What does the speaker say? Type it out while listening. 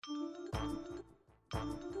Hi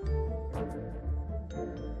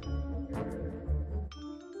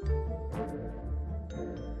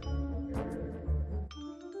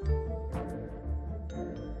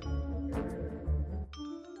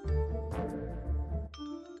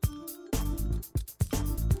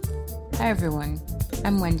everyone,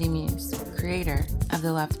 I'm Wendy Muse, creator of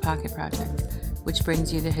the Left Pocket Project, which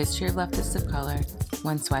brings you the history of leftists of color,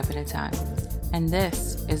 one swipe at a time. And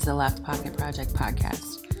this is the Left Pocket Project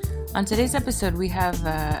podcast. On today's episode, we have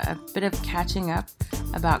a bit of catching up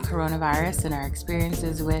about coronavirus and our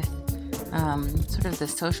experiences with sort of the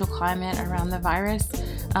social climate around the virus.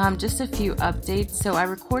 Just a few updates. So I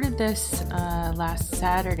recorded this last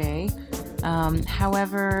Saturday.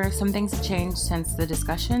 However, some things have changed since the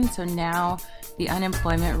discussion. So now the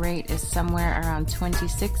unemployment rate is somewhere around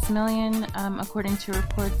 26 million, according to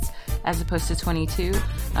reports, as opposed to 22.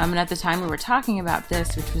 And at the time we were talking about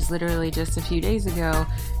this, which was literally just a few days ago,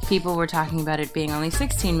 people were talking about it being only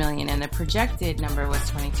 16 million, and the projected number was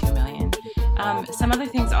 22 million. Some other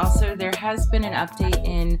things also, there has been an update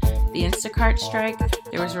in the Instacart strike.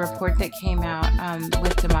 There was a report that came out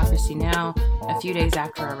with Democracy Now! A few days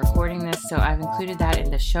after our recording this, so I've included that in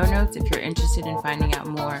the show notes if you're interested in finding out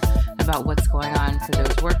more about what's going on for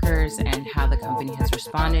those workers and how the company has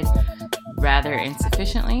responded rather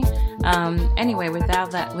insufficiently. Anyway, with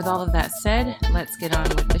all of that said, let's get on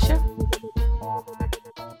with the show.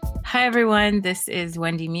 Hi everyone, this is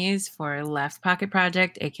Wendy Muse for Left Pocket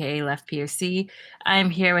Project, aka Left POC. I'm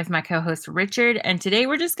here with my co-host Richard, and today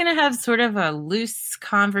we're just going to have sort of a loose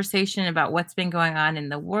conversation about what's been going on in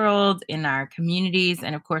the world, in our communities,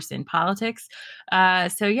 and of course in politics.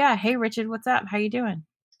 Hey Richard, what's up? How you doing?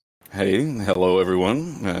 Hey, hello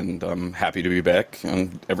everyone, and I'm happy to be back,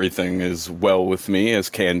 and everything is well with me as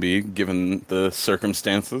can be given the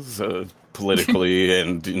circumstances, politically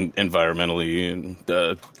and environmentally, and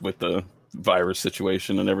with the virus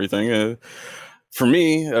situation and everything. For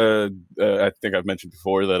me, I think I've mentioned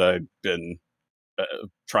before that I've been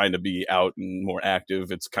trying to be out and more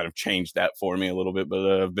active. It's kind of changed that for me a little bit,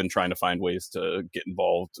 but I've been trying to find ways to get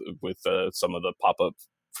involved with some of the pop-up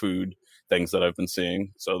food things that I've been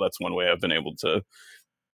seeing. So that's one way I've been able to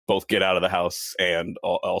both get out of the house and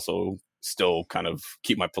also still kind of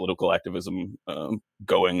keep my political activism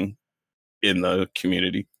going in the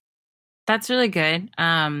community. That's really good.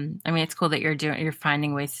 It's cool that you're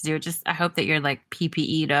finding ways to do it. I hope that you're like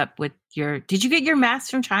PPE'd up with did you get your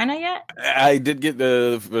mask from China yet? I did get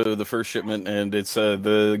the first shipment, and it's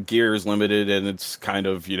the gear is limited, and it's kind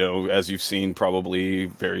of, as you've seen probably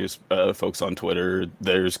various folks on Twitter,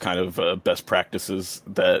 there's kind of best practices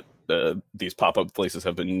that these pop-up places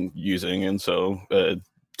have been using. And so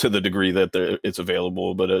to the degree that it's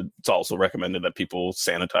available, but it's also recommended that people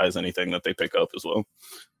sanitize anything that they pick up as well.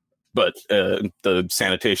 But the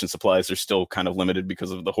sanitation supplies are still kind of limited because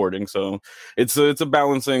of the hoarding. So it's a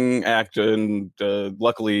balancing act. And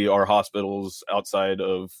luckily, our hospitals outside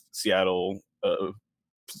of Seattle,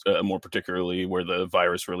 more particularly where the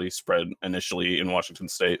virus really spread initially in Washington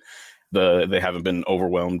State, they haven't been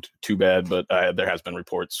overwhelmed too bad. But there has been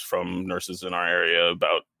reports from nurses in our area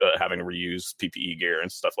about having to reuse PPE gear and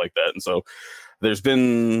stuff like that. And so there's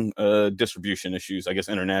been distribution issues, I guess,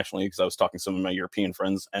 internationally, because I was talking to some of my European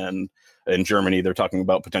friends, and in Germany, they're talking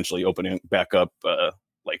about potentially opening back up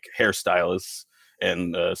like hairstylists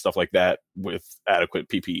and stuff like that with adequate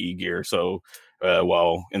PPE gear. So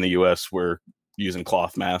while in the US, we're using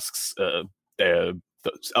cloth masks, the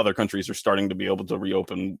other countries are starting to be able to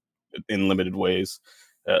reopen in limited ways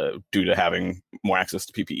due to having more access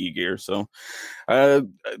to PPE gear. So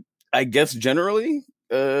I guess generally,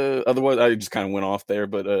 otherwise I just kind of went off there,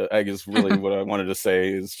 but I guess really what I wanted to say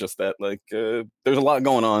is just that there's a lot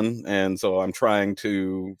going on, and so I'm trying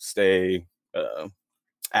to stay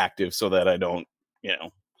active so that I don't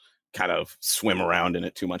kind of swim around in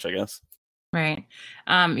it too much, I guess. Right.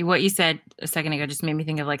 What you said a second ago just made me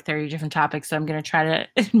think of like 30 different topics, so I'm going to try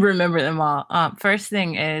to remember them all. First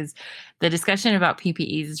thing is the discussion about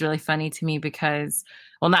PPEs is really funny to me because,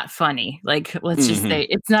 well, not funny. Like, let's just say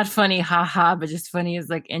it's not funny, haha, but just funny is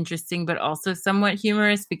like interesting, but also somewhat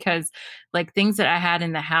humorous because like things that I had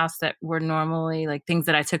in the house that were normally like things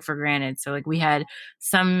that I took for granted. So like we had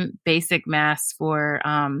some basic masks for,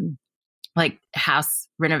 like house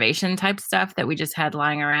renovation type stuff that we just had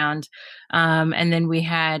lying around. And then we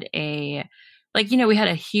had we had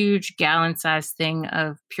a huge gallon size thing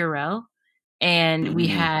of Purell. And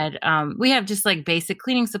Mm-hmm. we have just like basic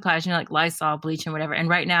cleaning supplies, you know, like Lysol, bleach, and whatever. And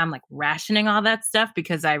right now I'm like rationing all that stuff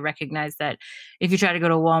because I recognize that if you try to go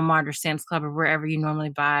to Walmart or Sam's Club or wherever you normally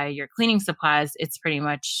buy your cleaning supplies, it's pretty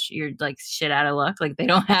much you're like shit out of luck. Like they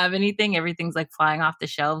don't have anything. Everything's like flying off the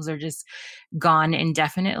shelves or just gone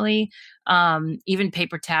indefinitely. Even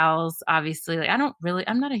paper towels, obviously. Like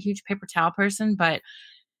I'm not a huge paper towel person, but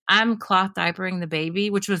I'm cloth diapering the baby,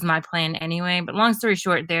 which was my plan anyway. But long story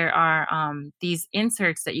short, there are these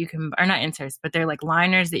inserts that you can, or not inserts, but they're like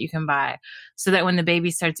liners that you can buy so that when the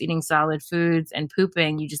baby starts eating solid foods and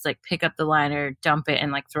pooping, you just like pick up the liner, dump it,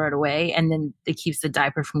 and like throw it away. And then it keeps the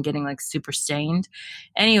diaper from getting like super stained.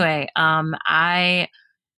 Anyway, I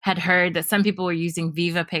had heard that some people were using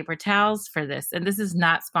Viva paper towels for this. And this is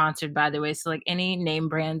not sponsored, by the way. So, like any name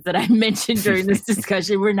brands that I mentioned during this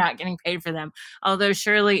discussion, we're not getting paid for them. Although,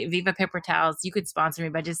 surely Viva paper towels, you could sponsor me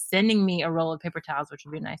by just sending me a roll of paper towels, which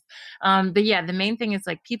would be nice. But yeah, the main thing is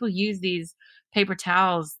like people use these paper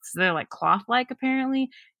towels, so they're like cloth like apparently,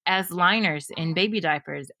 as liners in baby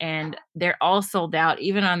diapers, and they're all sold out.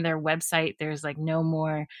 Even on their website, there's like no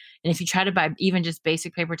more. And if you try to buy even just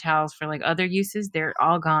basic paper towels for like other uses, they're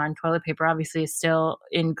all gone. Toilet paper obviously is still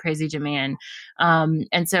in crazy demand.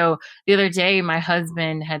 And so the other day, my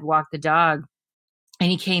husband had walked the dog and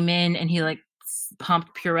he came in and he like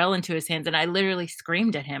pumped Purell into his hands, and I literally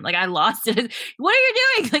screamed at him. Like I lost it. What are you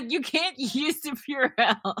doing? Like you can't use the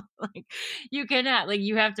Purell. Like you cannot. Like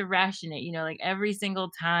you have to ration it. You know, like every single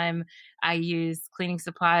time I use cleaning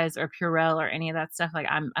supplies or Purell or any of that stuff, like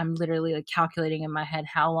I'm literally like calculating in my head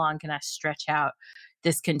how long can I stretch out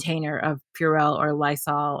this container of Purell or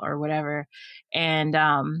Lysol or whatever. And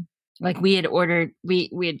like we had ordered, we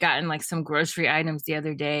had gotten like some grocery items the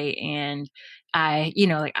other day, and I, you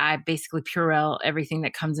know, like I basically Purell everything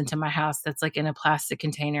that comes into my house that's like in a plastic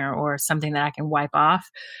container or something that I can wipe off.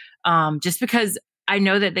 Just because I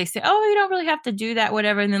know that they say, oh, you don't really have to do that,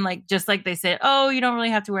 whatever. And then like, just like they said, oh, you don't really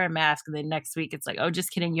have to wear a mask. And then next week it's like, oh, just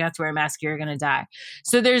kidding. You have to wear a mask. You're going to die.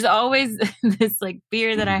 So there's always this like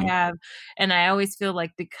fear that I have. And I always feel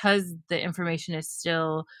like because the information is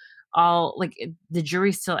still all like the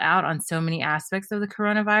jury's still out on so many aspects of the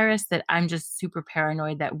coronavirus that I'm just super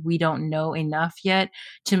paranoid that we don't know enough yet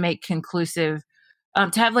to make conclusive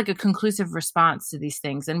to have like a conclusive response to these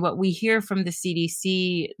things. And what we hear from the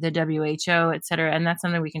CDC, the WHO, et cetera, and that's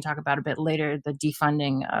something we can talk about a bit later, the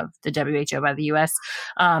defunding of the WHO by the US.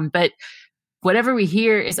 But whatever we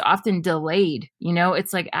hear is often delayed. You know,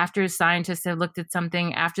 it's like after scientists have looked at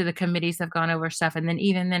something, after the committees have gone over stuff, and then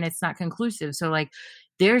even then it's not conclusive. So like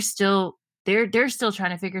they're still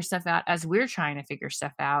trying to figure stuff out as we're trying to figure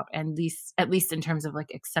stuff out, and at least in terms of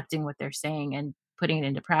like accepting what they're saying and putting it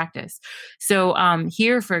into practice. So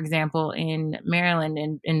here, for example, in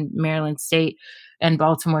Maryland, in Maryland State and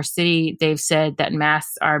Baltimore City, they've said that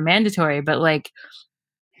masks are mandatory, but like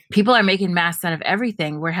people are making masks out of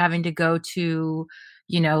everything. We're having to go to,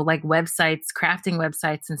 you know, like websites, crafting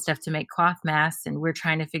websites and stuff to make cloth masks. And we're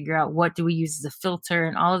trying to figure out what do we use as a filter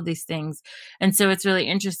and all of these things. And so it's really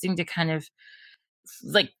interesting to kind of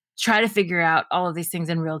like try to figure out all of these things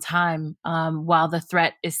in real time while the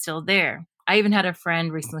threat is still there. I even had a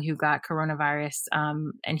friend recently who got coronavirus,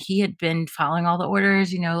 and he had been following all the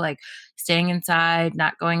orders, you know, like staying inside,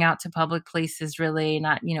 not going out to public places, really,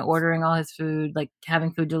 not, you know, ordering all his food, like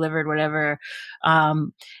having food delivered, whatever.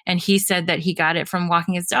 And he said that he got it from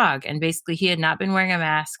walking his dog. And basically, he had not been wearing a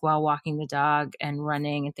mask while walking the dog and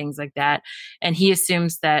running and things like that. And he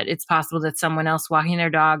assumes that it's possible that someone else walking their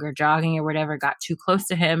dog or jogging or whatever got too close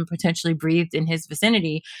to him, potentially breathed in his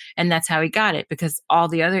vicinity. And that's how he got it, because all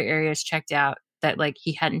the other areas checked out that like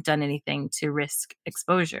he hadn't done anything to risk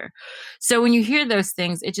exposure. So when you hear those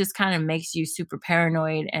things, it just kind of makes you super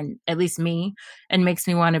paranoid, and at least me, and makes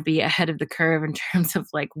me want to be ahead of the curve in terms of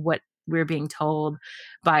like what we're being told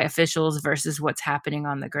by officials versus what's happening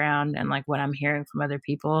on the ground and like what I'm hearing from other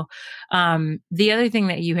people. The other thing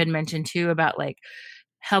that you had mentioned too about like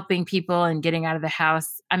helping people and getting out of the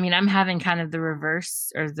house. I mean, I'm having kind of the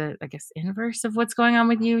reverse, or the, I guess, inverse of what's going on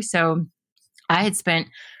with you. So I had spent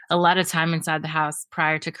a lot of time inside the house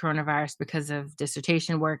prior to coronavirus because of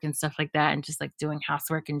dissertation work and stuff like that, and just like doing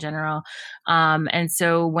housework in general. And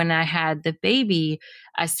so when I had the baby,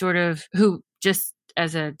 I sort of, who, just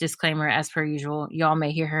as a disclaimer, as per usual, y'all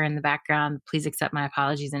may hear her in the background. Please accept my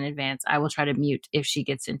apologies in advance. I will try to mute if she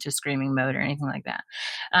gets into screaming mode or anything like that.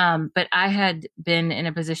 But I had been in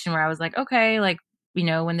a position where I was like, okay, like, you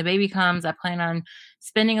know, when the baby comes, I plan on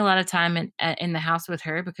spending a lot of time in the house with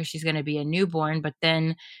her because she's going to be a newborn. But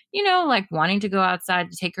then, you know, like wanting to go outside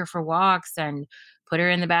to take her for walks and put her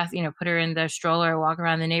in the bath, you know, put her in the stroller, walk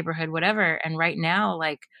around the neighborhood, whatever. And right now,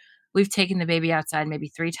 like, we've taken the baby outside maybe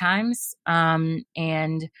 3 times.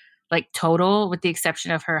 And like total, with the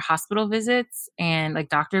exception of her hospital visits and like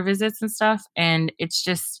doctor visits and stuff. And it's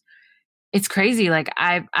crazy. Like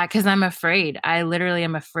cause I'm afraid, I literally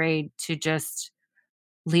am afraid to just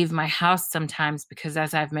leave my house sometimes because,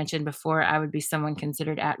 as I've mentioned before, I would be someone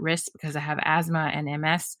considered at risk because I have asthma and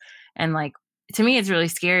MS. And like, to me, it's really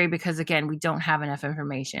scary because, again, we don't have enough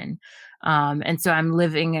information. And so I'm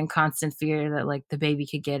living in constant fear that like the baby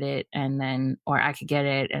could get it and then, or I could get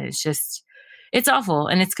it. And it's awful.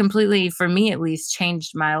 And it's completely, for me at least,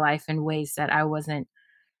 changed my life in ways that I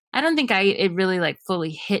don't think it really like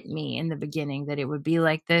fully hit me in the beginning that it would be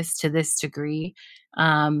like this to this degree.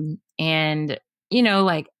 And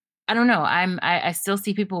like, I don't know, I still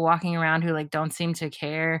see people walking around who like don't seem to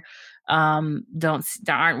care, aren't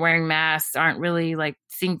wearing masks, aren't really like,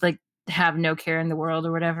 seem like have no care in the world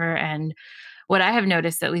or whatever. And what I have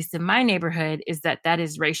noticed, at least in my neighborhood, is that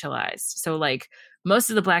is racialized. So like most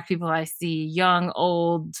of the Black people I see, young,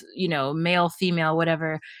 old, male, female,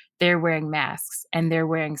 whatever, they're wearing masks and they're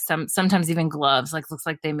wearing sometimes even gloves, like looks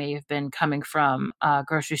like they may have been coming from a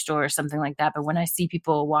grocery store or something like that. But when I see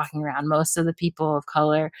people walking around, most of the people of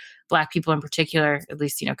color, Black people in particular, at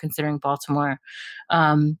least, considering Baltimore,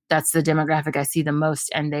 that's the demographic I see the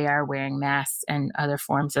most. And they are wearing masks and other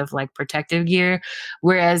forms of like protective gear.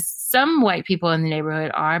 Whereas some white people in the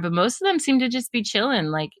neighborhood are, but most of them seem to just be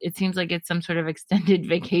chilling. Like it seems like it's some sort of extended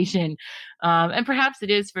vacation. And perhaps it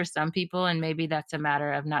is for some people. And maybe that's a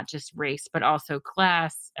matter of not just race, but also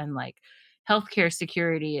class and like healthcare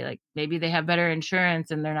security. Like maybe they have better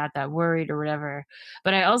insurance and they're not that worried or whatever.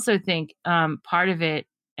 But I also think part of it,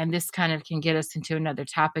 and this kind of can get us into another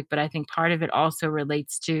topic, but I think part of it also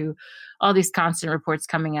relates to all these constant reports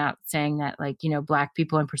coming out saying that like, Black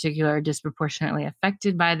people in particular are disproportionately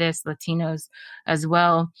affected by this, Latinos as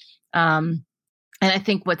well. And I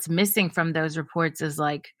think what's missing from those reports is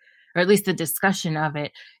like, or at least the discussion of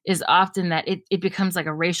it is often that it becomes like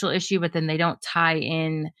a racial issue, but then they don't tie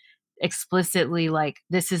in explicitly like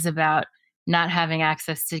this is about not having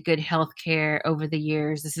access to good health care over the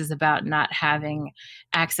years. This is about not having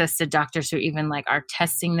access to doctors who even like are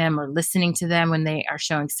testing them or listening to them when they are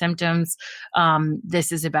showing symptoms.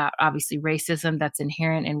 This is about obviously racism that's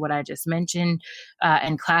inherent in what I just mentioned,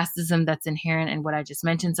 and classism that's inherent in what I just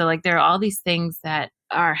mentioned. So like there are all these things that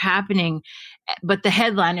are happening, but the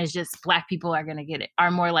headline is just Black people are going to get it,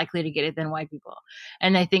 are more likely to get it than white people.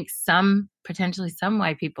 And I think potentially some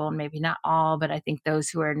white people, maybe not all, but I think those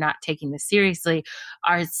who are not taking this seriously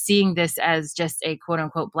are seeing this as just a quote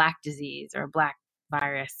unquote Black disease or Black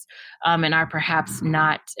virus, and are perhaps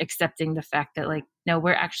not accepting the fact that like, no,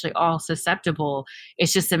 we're actually all susceptible.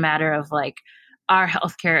 It's just a matter of like our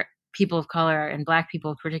healthcare, people of color and Black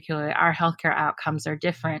people particularly, our healthcare outcomes are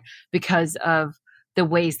different because of the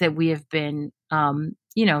ways that we have been,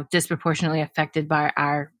 disproportionately affected by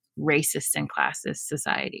our racist and classist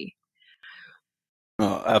society.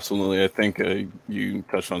 Absolutely. I think you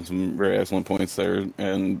touched on some very excellent points there,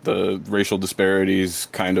 and the racial disparities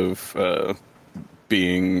kind of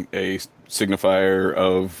being a signifier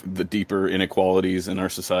of the deeper inequalities in our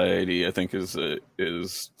society, I think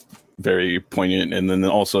is very poignant. And then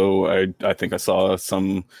also, I think I saw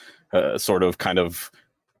some sort of kind of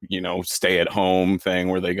stay at home thing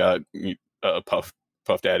where they got Puff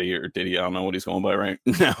Daddy or Diddy, I don't know what he's going by right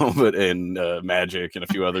now, but in Magic and a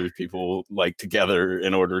few other people like together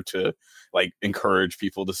in order to like encourage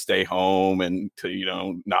people to stay home and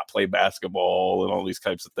to not play basketball and all these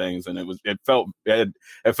types of things. And it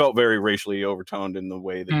felt very racially overtoned in the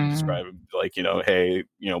way that you describe it, like hey,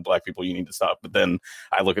 Black people, you need to stop. But then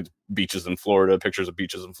I look at beaches in Florida, pictures of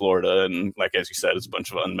beaches in Florida, and like as you said, it's a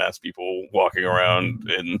bunch of unmasked people walking around,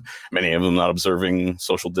 and many of them not observing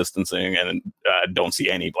social distancing, and don't see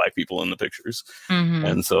any Black people in the pictures.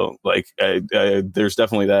 And so like there's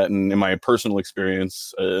definitely that. And in my personal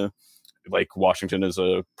experience, like Washington is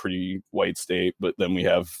a pretty white state, but then we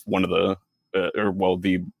have one of the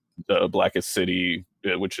the blackest city,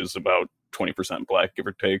 which is about 20% Black, give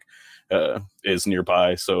or take, is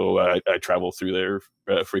nearby. So I travel through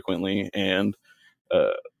there frequently, and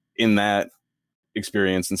in that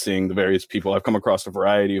experience and seeing the various people, I've come across a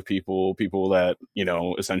variety of people that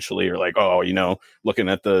essentially are like, oh, looking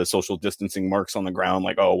at the social distancing marks on the ground,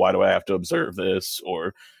 like, oh, why do I have to observe this?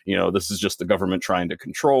 Or this is just the government trying to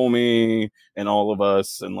control me and all of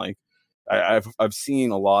us. And like I've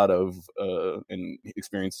seen a lot of and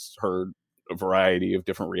heard a variety of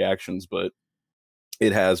different reactions, but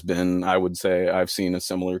it has been, I would say, I've seen a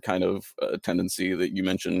similar kind of tendency that you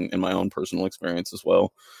mentioned in my own personal experience as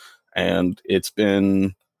well. And it's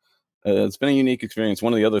been a unique experience.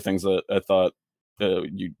 One of the other things that I thought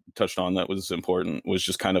you touched on that was important was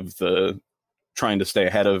just kind of the trying to stay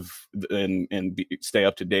ahead of and stay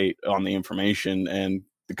up to date on the information and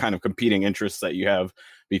the kind of competing interests that you have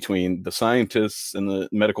between the scientists and the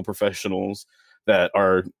medical professionals that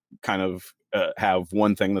are kind of have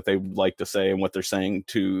one thing that they like to say and what they're saying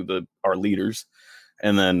to our leaders,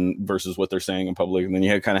 and then versus what they're saying in public. And then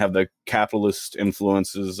you kind of have the capitalist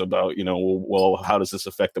influences about, well, how does this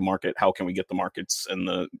affect the market? How can we get the markets and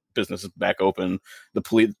the businesses back open?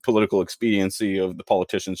 The political expediency of the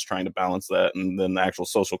politicians trying to balance that, and then the actual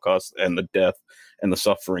social costs and the death and the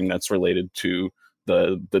suffering that's related to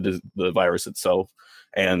the virus itself.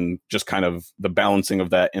 And just kind of the balancing of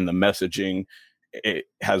that in the messaging, it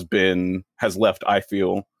has left, I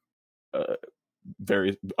feel,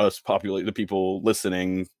 the people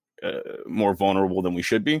listening more vulnerable than we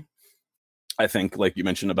should be. I think, like you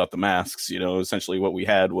mentioned about the masks, essentially what we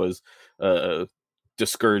had was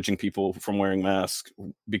discouraging people from wearing masks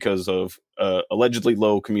because of allegedly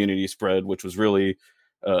low community spread, which was really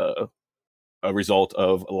a result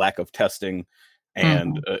of a lack of testing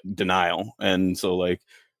and denial. And so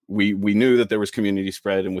we knew that there was community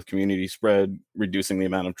spread, and with community spread, reducing the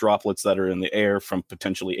amount of droplets that are in the air from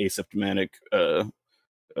potentially asymptomatic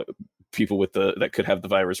people that could have the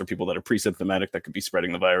virus, or people that are pre-symptomatic that could be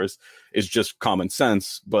spreading the virus, is just common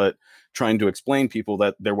sense. But trying to explain people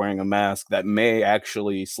that they're wearing a mask that may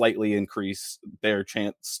actually slightly increase their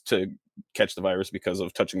chance to catch the virus because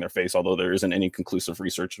of touching their face, although there isn't any conclusive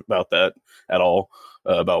research about that at all,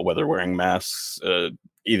 about whether wearing masks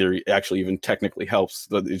either actually even technically helps.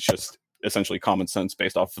 It's just essentially common sense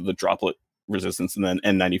based off of the droplet resistance. And then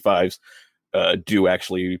N95s do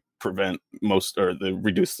actually prevent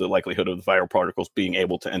reduce the likelihood of the viral particles being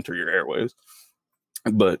able to enter your airways.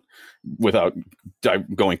 But without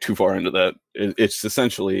going too far into that, it's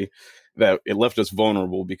essentially that it left us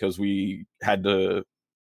vulnerable because we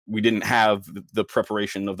didn't have the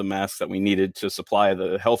preparation of the masks that we needed to supply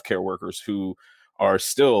the healthcare workers, who are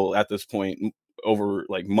still at this point over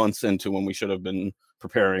months into when we should have been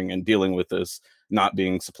preparing and dealing with this, not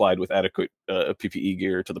being supplied with adequate PPE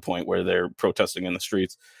gear to the point where they're protesting in the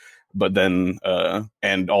streets. But then,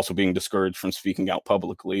 and also being discouraged from speaking out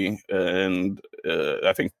publicly. And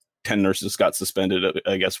I think 10 nurses got suspended,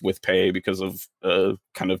 I guess, with pay because of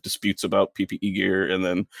kind of disputes about PPE gear. And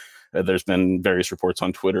then there's been various reports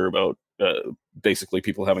on Twitter about basically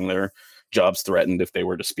people having their jobs threatened if they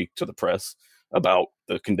were to speak to the press about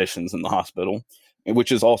the conditions in the hospital,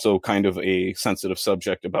 which is also kind of a sensitive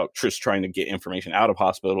subject about just trying to get information out of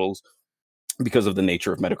hospitals because of the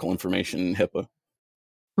nature of medical information in HIPAA.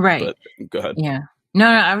 Right. But go ahead. Yeah. No,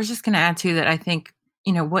 I was just going to add too that I think,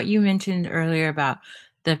 what you mentioned earlier about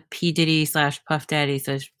the P. Diddy / Puff Daddy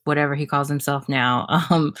 / whatever he calls himself now,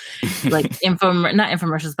 not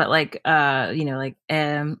infomercials, but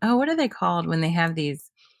what are they called when they have these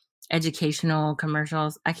educational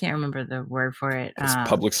commercials? I can't remember the word for it.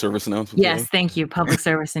 Public service announcements. Yes, thank you. Public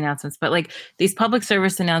service announcements. But these public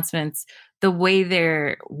service announcements, the way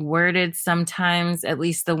they're worded sometimes, at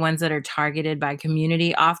least the ones that are targeted by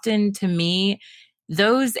community, often to me,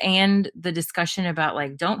 those and the discussion about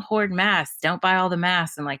don't hoard masks, don't buy all the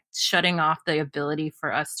masks, and shutting off the ability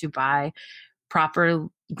for us to buy proper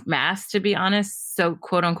masks, to be honest, so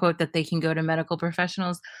quote unquote that they can go to medical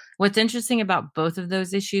professionals. What's interesting about both of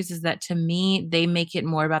those issues is that to me they make it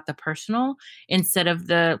more about the personal instead of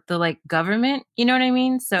the government, you know what I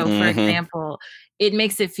mean? So for example, it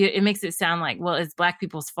makes it sound like, well, it's Black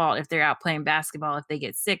people's fault if they're out playing basketball if they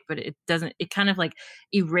get sick, but it doesn't. It kind of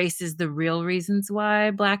erases the real reasons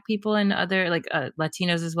why Black people and other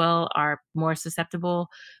Latinos as well are more susceptible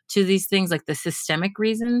to these things, the systemic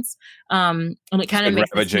reasons. And it kind of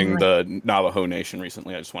makes ravaging the Navajo Nation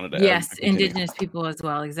recently. I just wanted to add indigenous people as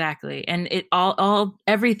well, exactly. And it all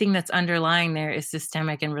everything that's underlying there is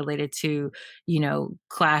systemic and related to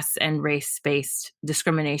class and race based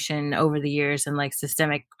discrimination over the years, and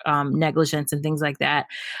systemic negligence and things like that.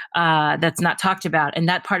 That's not talked about, and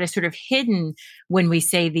that part is sort of hidden when we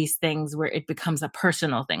say these things, where it becomes a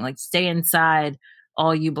personal thing, stay inside,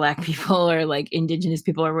 all you Black people, or indigenous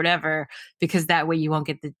people or whatever, because that way you won't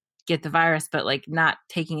get the virus. But not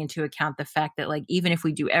taking into account the fact that even if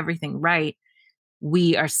we do everything right,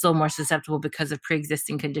 we are still more susceptible because of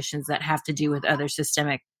pre-existing conditions that have to do with other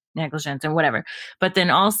systemic negligence and whatever. But then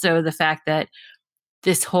also the fact that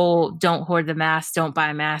this whole don't hoard the masks, don't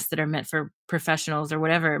buy masks that are meant for professionals or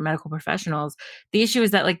whatever, medical professionals. The issue is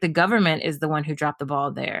that the government is the one who dropped the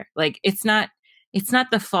ball there. It's not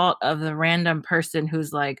the fault of the random person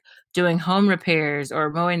who's doing home repairs or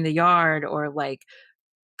mowing the yard or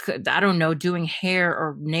I don't know, doing hair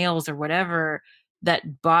or nails or whatever.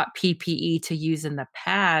 that bought PPE to use in the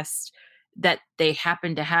past, that they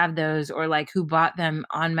happened to have those, or like who bought them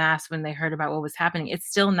en masse when they heard about what was happening. It's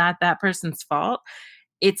still not that person's fault.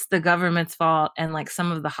 It's the government's fault and like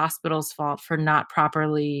some of the hospitals' fault for not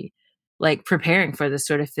properly like preparing for this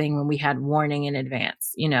sort of thing when we had warning in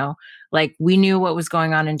advance, you know? Like we knew what was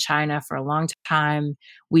going on in China for a long time.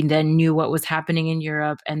 We then knew what was happening in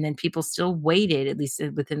Europe, and then people still waited, at least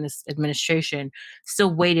within this administration,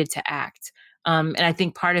 still waited to act. And I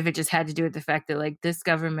think part of it just had to do with the fact that like this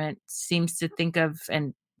government seems to think of,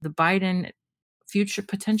 and the Biden future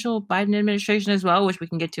potential Biden administration as well, which we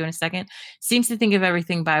can get to in a second, seems to think of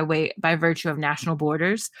everything by virtue of national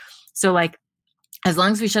borders. So like as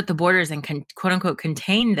long as we shut the borders and can quote unquote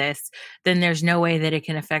contain this, then there's no way that it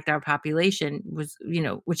can affect our population, was, you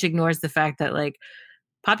know, which ignores the fact that like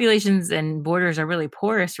populations and borders are really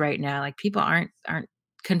porous right now. Like people aren't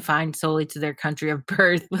confined solely to their country of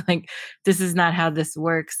birth. Like this is not how this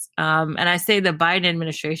works. And I say the Biden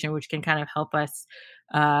administration, which can kind of help us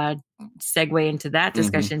uh, segue into that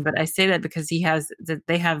discussion. But I say that because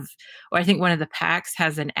they have, or I think one of the PACs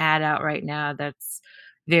has an ad out right now that's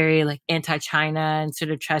very like anti-China and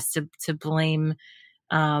sort of tries to blame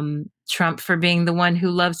Trump for being the one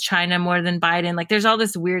who loves China more than Biden. Like there's all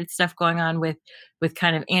this weird stuff going on with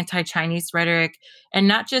kind of anti-Chinese rhetoric, and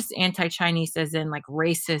not just anti-Chinese as in like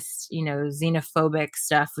racist, you know, xenophobic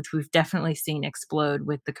stuff, which we've definitely seen explode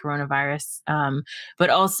with the coronavirus, but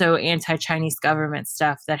also anti-Chinese government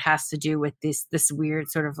stuff that has to do with this weird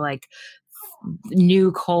sort of like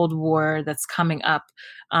new Cold War that's coming up.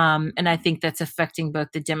 And I think that's affecting both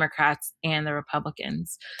the Democrats and the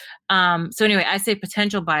Republicans. So anyway, I say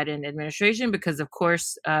potential Biden administration because, of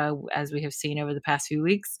course, as we have seen over the past few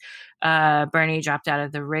weeks, Bernie dropped out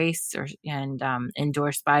of the race and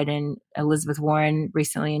endorsed Biden. Elizabeth Warren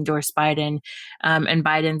recently endorsed Biden. And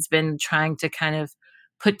Biden's been trying to kind of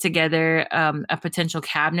put together a potential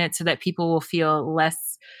cabinet so that people will feel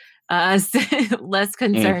less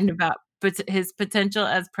concerned about his potential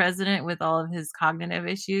as president with all of his cognitive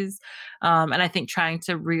issues. And I think trying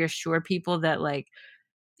to reassure people that like,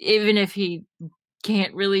 even if he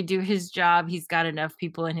can't really do his job, he's got enough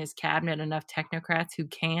people in his cabinet, enough technocrats who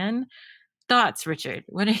can. Thoughts, Richard?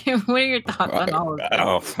 What are your thoughts on all of this?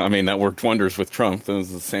 Oh, I mean, that worked wonders with Trump. That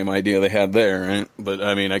was the same idea they had there, right? But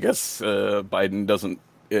I mean, I guess Biden doesn't,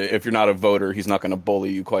 if you're not a voter, he's not going to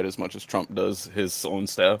bully you quite as much as Trump does his own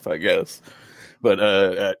staff, I guess. But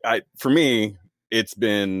for me, it's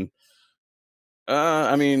been.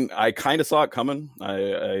 I mean, I kind of saw it coming.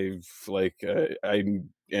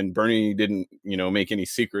 And Bernie didn't, make any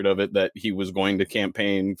secret of it that he was going to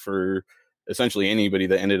campaign for essentially anybody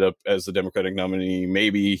that ended up as the Democratic nominee.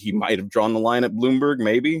 Maybe he might have drawn the line at Bloomberg,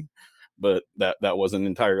 maybe, but that wasn't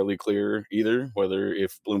entirely clear either. Whether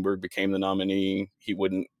if Bloomberg became the nominee, he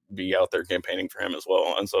wouldn't be out there campaigning for him as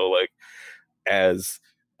well. And so, like, as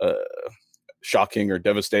shocking or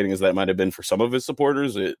devastating as that might have been for some of his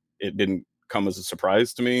supporters, it didn't come as a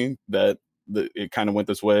surprise to me that it kind of went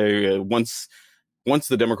this way. Once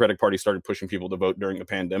the Democratic Party started pushing people to vote during the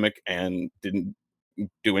pandemic and didn't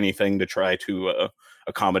do anything to try to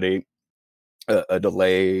accommodate a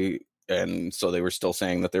delay, and so they were still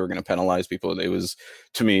saying that they were going to penalize people,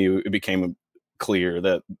 to me, it became clear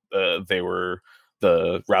that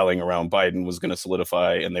the rallying around Biden was going to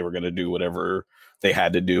solidify, and they were going to do whatever they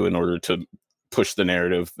had to do in order to push the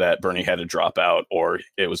narrative that Bernie had to drop out, or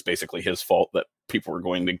it was basically his fault that people were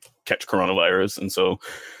going to catch coronavirus. And so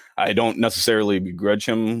I don't necessarily begrudge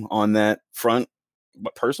him on that front,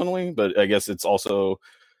 but personally, but I guess it's also,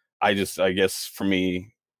 I guess for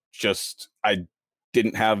me, I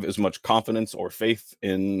didn't have as much confidence or faith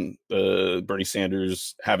in Bernie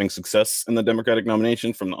Sanders having success in the Democratic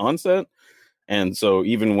nomination from the onset. And so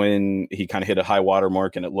even when he kind of hit a high water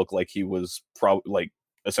mark and it looked like he was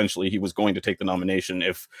essentially he was going to take the nomination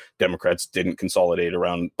if Democrats didn't consolidate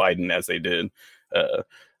around Biden as they did,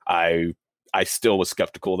 I still was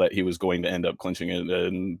skeptical that he was going to end up clinching it,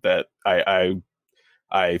 and that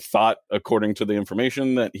I thought, according to the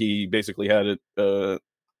information, that he basically had it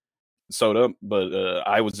sewed up. But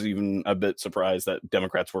I was even a bit surprised that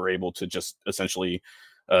Democrats were able to just essentially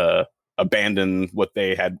abandon what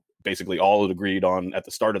they had basically all agreed on at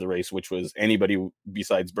the start of the race, which was anybody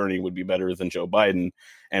besides Bernie would be better than Joe Biden.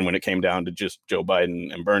 And when it came down to just Joe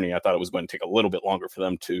Biden and Bernie, I thought it was going to take a little bit longer for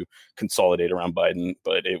them to consolidate around Biden,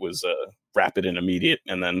 but it was rapid and immediate.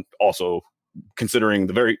 And then also considering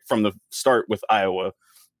from the start with Iowa,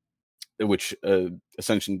 which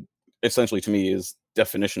essentially to me is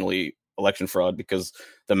definitionally election fraud because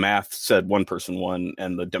the math said one person won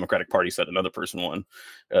and the Democratic Party said another person won.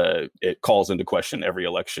 It calls into question every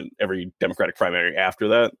election, every Democratic primary after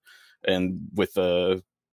that. And with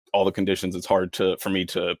all the conditions, it's hard for me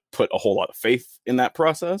to put a whole lot of faith in that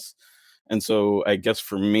process. And so I guess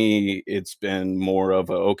for me, it's been more of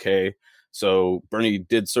okay, so Bernie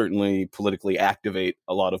did certainly politically activate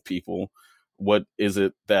a lot of people. What is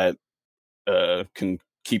it that can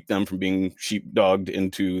keep them from being sheepdogged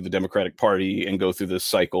into the Democratic Party and go through this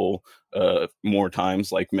cycle more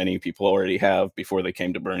times, like many people already have before they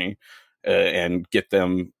came to Bernie, and get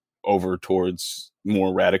them over towards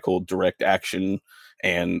more radical direct action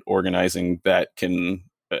and organizing that can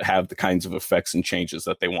have the kinds of effects and changes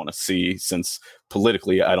that they want to see, since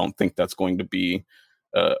politically, I don't think that's going to be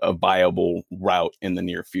a viable route in the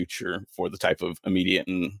near future for the type of immediate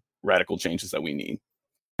and radical changes that we need.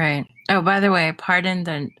 Right. Oh, by the way, pardon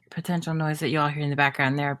the potential noise that you all hear in the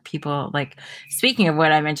background. There are people, like, speaking of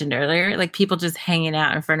what I mentioned earlier, like people just hanging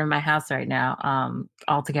out in front of my house right now,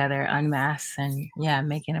 all together, en masse, and yeah,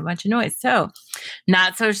 making a bunch of noise. So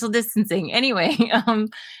not social distancing. Anyway,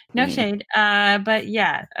 no shade. But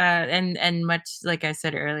yeah, and much like I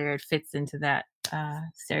said earlier, it fits into that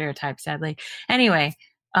stereotype, sadly. Anyway,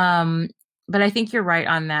 but I think you're right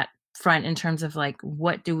on that front in terms of like,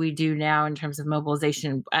 what do we do now in terms of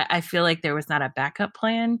mobilization? I feel like there was not a backup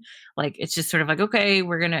plan. Like, it's just sort of like, okay,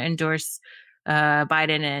 we're going to endorse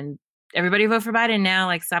Biden and everybody vote for Biden now,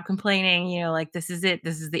 like, stop complaining, you know, like, this is it.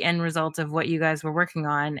 This is the end result of what you guys were working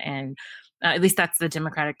on. And at least that's the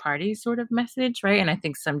Democratic Party sort of message, right? And I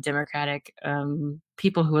think some Democratic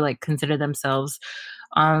people who like consider themselves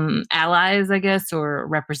allies, I guess, or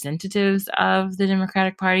representatives of the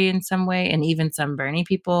Democratic Party in some way, and even some Bernie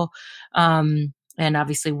people, and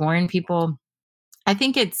obviously Warren people. I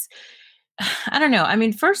think I don't know. I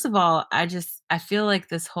mean, first of all, I feel like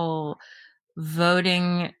this whole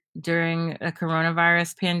voting during a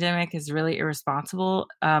coronavirus pandemic is really irresponsible,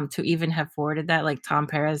 to even have forwarded that. Like, Tom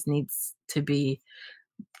Perez needs to be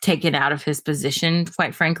taken out of his position,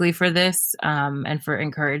 quite frankly, for this, and for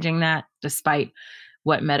encouraging that, despite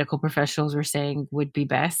what medical professionals were saying would be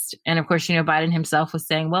best. And of course, you know, Biden himself was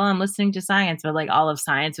saying, well, I'm listening to science, but like all of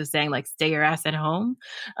science was saying, like, stay your ass at home,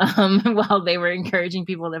 while they were encouraging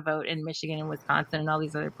people to vote in Michigan and Wisconsin and all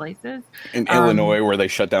these other places. In Illinois, where they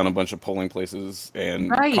shut down a bunch of polling places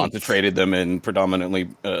and concentrated them in predominantly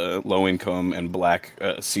low-income and Black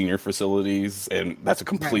senior facilities. And that's a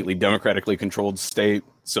completely democratically controlled state.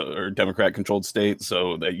 Or Democrat-controlled state,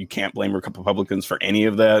 so that you can't blame Republicans for any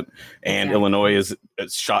of that. And Illinois is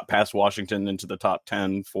shot past Washington into the top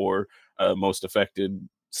 10 for most affected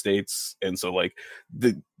states. And so, like,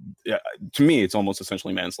 to me, it's almost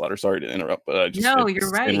essentially manslaughter. Sorry to interrupt, but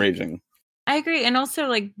you're right. Enraging. I agree. And also,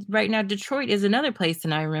 like, right now, Detroit is another place.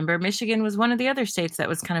 And I remember Michigan was one of the other states that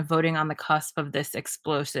was kind of voting on the cusp of this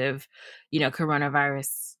explosive, you know,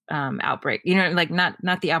 coronavirus outbreak, you know, like not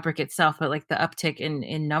the outbreak itself, but like the uptick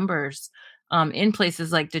in numbers in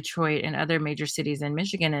places like Detroit and other major cities in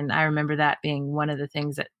Michigan. And I remember that being one of the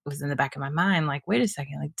things that was in the back of my mind, like, wait a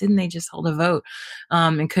second, like, didn't they just hold a vote?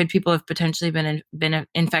 And could people have potentially been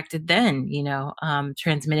infected then, you know,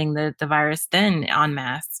 transmitting the virus then en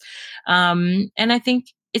masse? And I think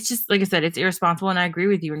it's just, like I said, it's irresponsible. And I agree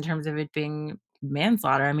with you in terms of it being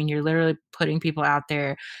manslaughter. I mean, you're literally putting people out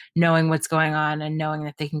there knowing what's going on and knowing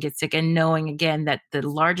that they can get sick, and knowing, again, that the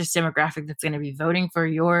largest demographic that's going to be voting for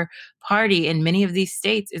your party in many of these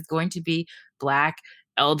states is going to be Black,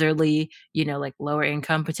 elderly, you know, like lower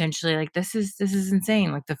income potentially. Like, this is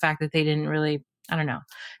insane. Like, the fact that they didn't really, I don't know,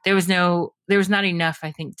 there was not enough,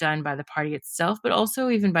 I think, done by the party itself, but also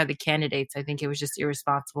even by the candidates. I think it was just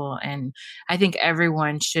irresponsible. And I think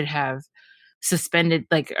everyone should have suspended,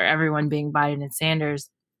 like, or everyone being Biden and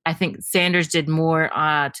Sanders. I think Sanders did more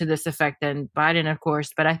to this effect than Biden, of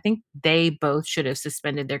course, but I think they both should have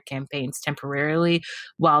suspended their campaigns temporarily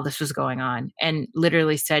while this was going on, and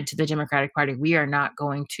literally said to the Democratic Party, we are not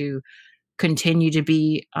going to continue to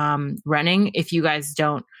be running if you guys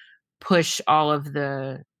don't push all of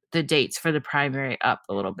the dates for the primary up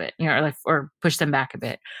a little bit, you know, or push them back a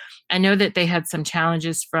bit. I know that they had some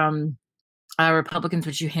challenges from Republicans,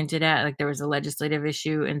 which you hinted at. Like, there was a legislative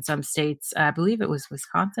issue in some states, I believe it was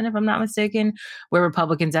Wisconsin, if I'm not mistaken, where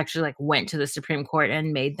Republicans actually, like, went to the Supreme Court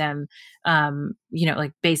and made them, you know,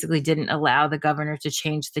 like, basically didn't allow the governor to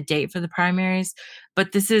change the date for the primaries.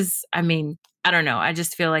 But this is, I mean, I don't know. I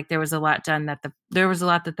just feel like there was a lot done that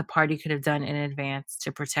the party could have done in advance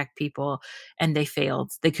to protect people, and they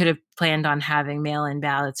failed. They could have planned on having mail-in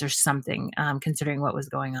ballots or something, considering what was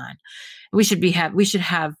going on. We should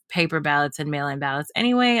have paper ballots and mail-in ballots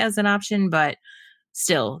anyway as an option, but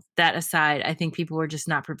still, that aside, I think people were just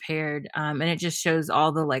not prepared. And it just shows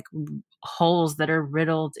all the like holes that are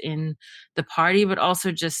riddled in the party, but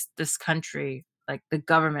also just this country, like the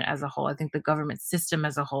government as a whole. I think the government system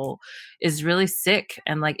as a whole is really sick,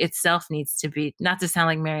 and like itself needs to be, not to sound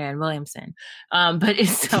like Marianne Williamson, but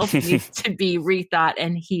itself needs to be rethought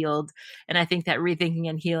and healed. And I think that rethinking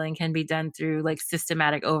and healing can be done through like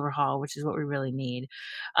systematic overhaul, which is what we really need.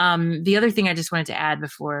 The other thing I just wanted to add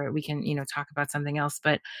before we can, talk about something else,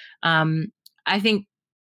 but I think,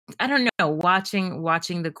 I don't know, watching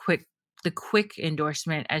the quick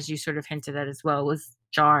endorsement, as you sort of hinted at as well, was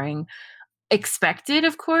jarring. Expected,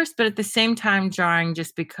 of course, but at the same time jarring,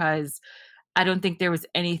 just because I don't think there was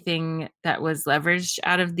anything that was leveraged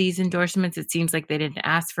out of these endorsements. It seems like they didn't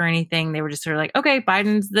ask for anything. They were just sort of like, okay,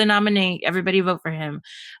 Biden's the nominee, everybody vote for him.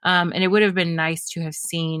 And it would have been nice to have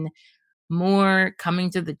seen more coming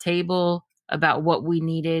to the table about what we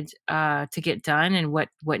needed to get done, and what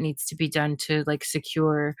needs to be done to like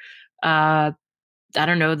secure I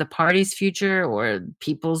don't know, the party's future, or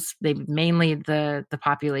mainly the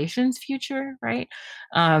population's future, right?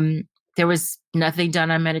 There was nothing done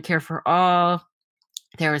on Medicare for all.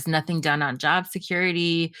 There was nothing done on job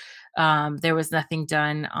security. There was nothing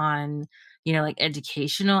done on, like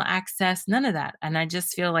educational access, none of that. And I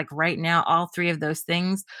just feel like right now, all three of those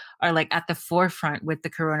things are like at the forefront with the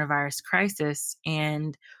coronavirus crisis.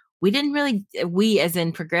 And we as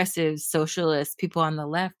in progressive socialist people on the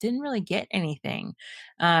left didn't really get anything.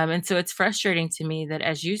 And so it's frustrating to me that,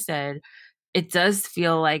 as you said, it does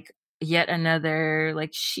feel like yet another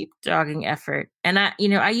like sheepdogging effort. And I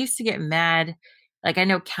used to get mad. Like, I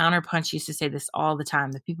know Counterpunch used to say this all the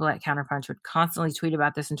time. The people at Counterpunch would constantly tweet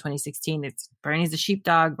about this in 2016. It's Bernie's a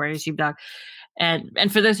sheepdog, Bernie's a sheepdog. And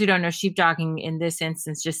for those who don't know, sheepdogging in this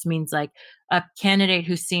instance just means like a candidate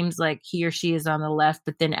who seems like he or she is on the left,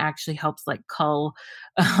 but then actually helps like cull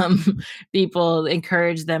people,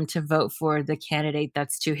 encourage them to vote for the candidate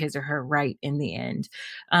that's to his or her right in the end.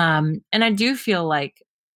 And I do feel like,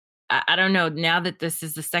 I don't know, now that this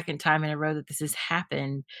is the second time in a row that this has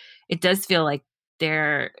happened, it does feel like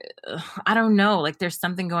I don't know, like there's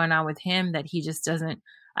something going on with him that he just doesn't,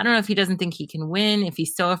 I don't know if he doesn't think he can win, if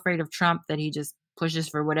he's so afraid of Trump that he just pushes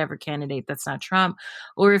for whatever candidate that's not Trump,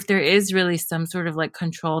 or if there is really some sort of like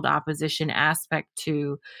controlled opposition aspect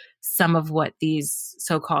to some of what these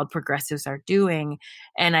so-called progressives are doing.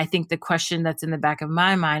 And I think the question that's in the back of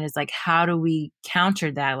my mind is like, how do we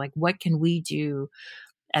counter that? Like, what can we do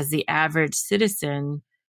as the average citizen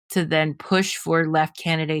to then push for left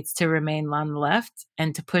candidates to remain on the left,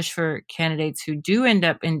 and to push for candidates who do end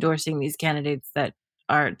up endorsing these candidates that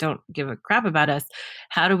don't give a crap about us?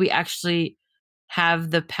 How do we actually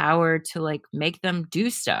have the power to like make them do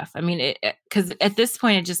stuff? I mean, because at this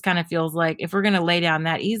point, it just kind of feels like if we're going to lay down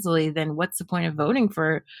that easily, then what's the point of voting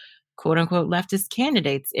for quote unquote leftist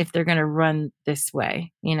candidates if they're going to run this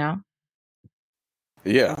way,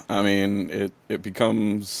 Yeah, I mean, it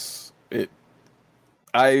becomes it.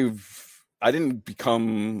 I didn't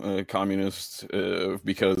become a communist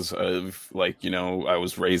because of like I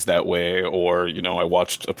was raised that way, or I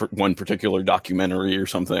watched one particular documentary or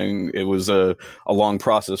something. It was a long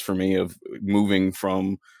process for me of moving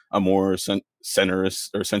from a more centrist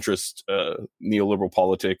or centrist neoliberal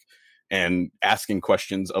politic, and asking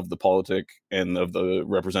questions of the politic and of the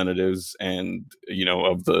representatives, and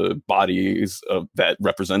of the bodies that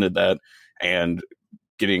represented that, and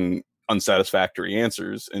getting unsatisfactory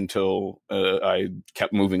answers until I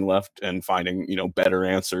kept moving left and finding better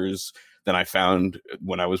answers than I found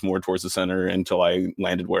when I was more towards the center, until I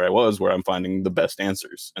landed where I was, where I'm finding the best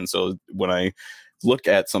answers. And so when I look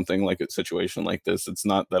at something like a situation like this, it's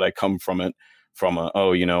not that I come from it from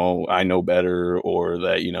I know better, or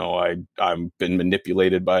that I've been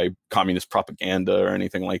manipulated by communist propaganda or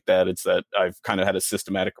anything like that. It's that I've kind of had a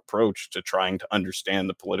systematic approach to trying to understand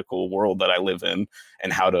the political world that I live in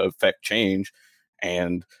and how to affect change.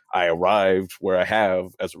 And I arrived where I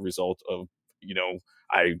have as a result of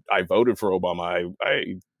I voted for Obama.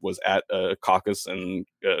 I was at a caucus and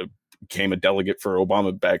became a delegate for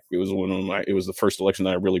Obama back. It was it was the first election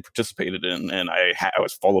that I really participated in, and I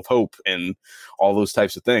was full of hope and all those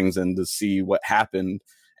types of things. And to see what happened,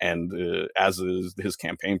 and as his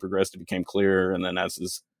campaign progressed, it became clearer. And then as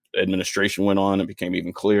his administration went on, it became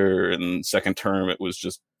even clearer. And second term, it was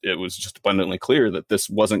just abundantly clear that this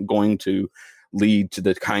wasn't going to lead to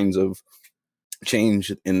the kinds of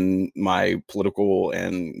change in my political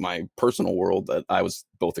and my personal world that I was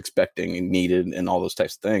both expecting and needed, and all those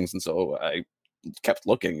types of things. And so I kept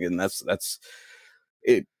looking, and that's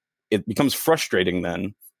it. It becomes frustrating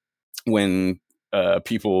then when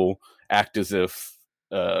people act as if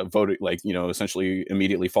voted, like, essentially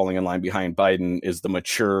immediately falling in line behind Biden is the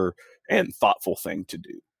mature and thoughtful thing to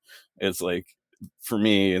do. It's like, for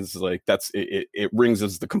me, it's like it rings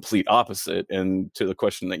as the complete opposite. And to the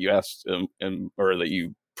question that you asked, or that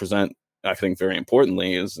you present, I think very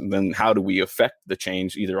importantly, is then how do we affect the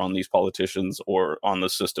change either on these politicians or on the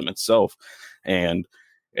system itself? And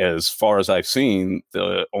as far as I've seen,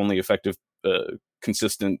 the only effective,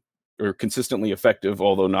 consistently effective,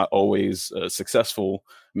 although not always successful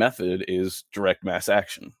method is direct mass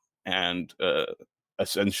action. And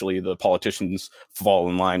essentially the politicians fall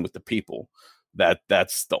in line with the people.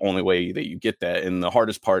 That's the only way that you get that. And the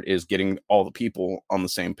hardest part is getting all the people on the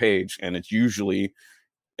same page. And it's usually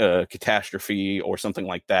a catastrophe or something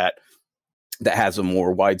like that that has a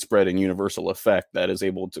more widespread and universal effect that is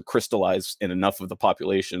able to crystallize in enough of the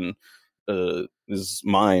population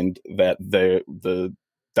mind that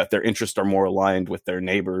that their interests are more aligned with their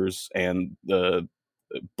neighbors and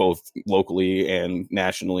both locally and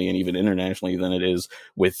nationally and even internationally than it is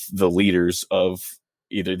with the leaders of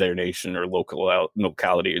either their nation or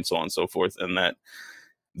locality and so on and so forth. And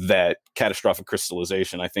that catastrophic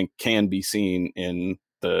crystallization, I think, can be seen in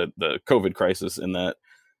the COVID crisis, in that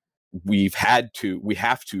we have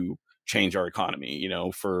to change our economy.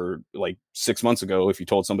 For like 6 months ago, if you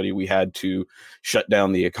told somebody we had to shut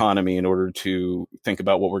down the economy in order to think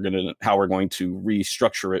about how we're going to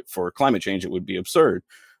restructure it for climate change, it would be absurd.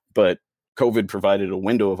 But COVID provided a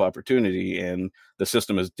window of opportunity, and the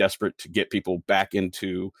system is desperate to get people back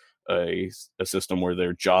into a system where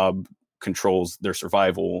their job controls their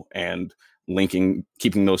survival, and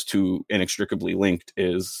keeping those two inextricably linked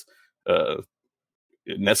is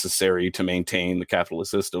necessary to maintain the capitalist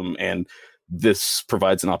system. And this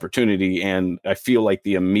provides an opportunity. And I feel like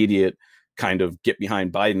the immediate kind of get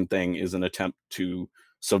behind Biden thing is an attempt to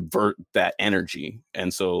subvert that energy.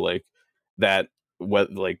 And so like that,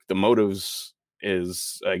 the motives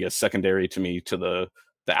is, I guess, secondary to me to the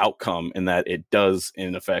outcome, in that it does,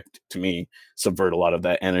 in effect, to me, subvert a lot of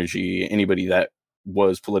that energy. Anybody that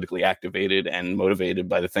was politically activated and motivated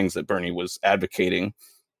by the things that Bernie was advocating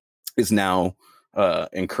is now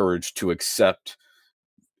encouraged to accept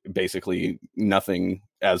basically nothing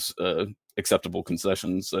as acceptable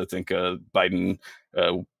concessions. I think Biden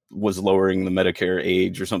was lowering the Medicare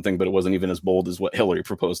age or something, but it wasn't even as bold as what Hillary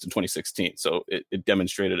proposed in 2016. So it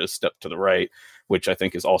demonstrated a step to the right, which I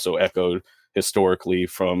think is also echoed historically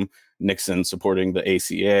from Nixon supporting the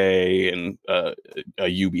ACA and a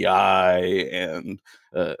UBI and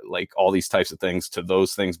like all these types of things, to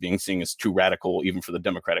those things being seen as too radical even for the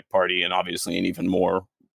Democratic Party, and obviously an even more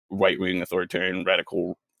right-wing authoritarian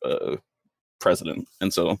radical president.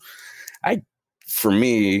 And so for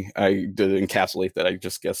me, to encapsulate that, I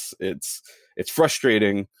just guess it's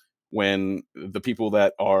frustrating when the people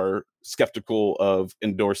that are skeptical of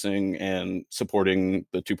endorsing and supporting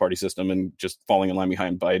the two-party system and just falling in line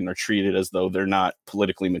behind Biden are treated as though they're not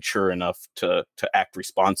politically mature enough to act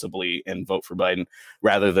responsibly and vote for Biden,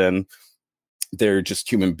 rather than they're just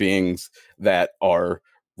human beings that are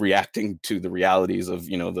reacting to the realities of,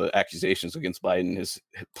 the accusations against Biden, his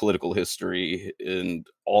political history and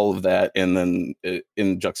all of that. And then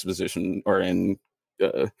in juxtaposition, or in,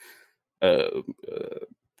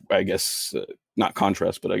 I guess, not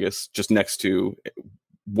contrast, but I guess just next to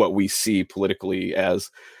what we see politically as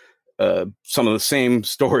some of the same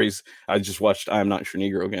stories. I just watched I'm Not Your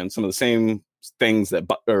Negro again. Some of the same things that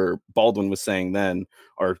Baldwin was saying then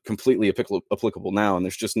are completely applicable now. And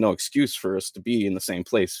there's just no excuse for us to be in the same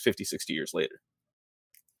place 50, 60 years later.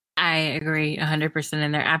 I agree 100%.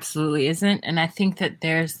 And there absolutely isn't. And I think that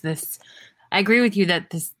I agree with you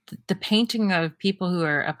that the painting of people who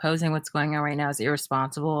are opposing what's going on right now as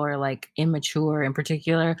irresponsible or like immature in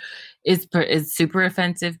particular is super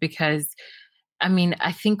offensive, because I mean,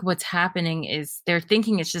 I think what's happening is they're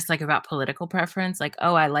thinking it's just like about political preference. Like,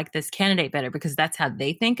 oh, I like this candidate better because that's how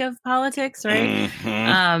they think of politics, right?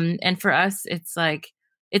 Mm-hmm. And for us, it's like,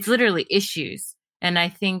 it's literally issues. And I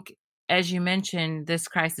think, as you mentioned, this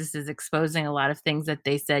crisis is exposing a lot of things that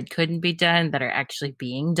they said couldn't be done that are actually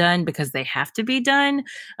being done because they have to be done.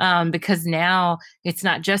 Because now it's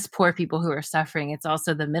not just poor people who are suffering. It's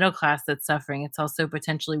also the middle class that's suffering. It's also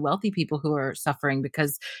potentially wealthy people who are suffering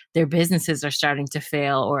because their businesses are starting to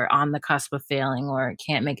fail or on the cusp of failing or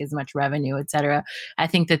can't make as much revenue, et cetera. I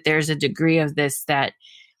think that there's a degree of this that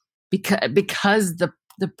because the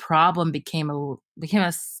problem became a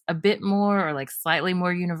bit more, or like slightly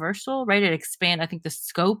more universal, right? It expand, I think, the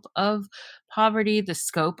scope of poverty, the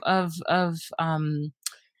scope of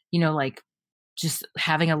like just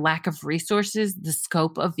having a lack of resources, the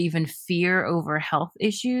scope of even fear over health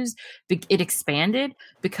issues, it expanded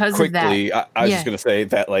because of that. Quickly, I was just going to say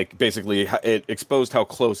that, like, basically, it exposed how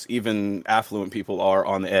close even affluent people are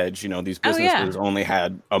on the edge. You know, these businesses only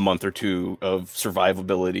had a month or two of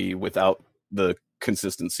survivability without the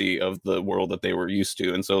consistency of the world that they were used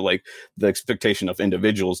to. And so, like, the expectation of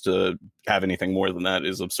individuals to have anything more than that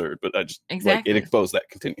is absurd. But I just, like, it exposed that.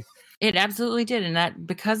 Continue. It absolutely did. And that,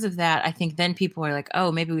 because of that, I think then people are like,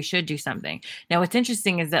 oh, maybe we should do something. Now, what's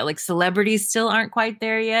interesting is that, like, celebrities still aren't quite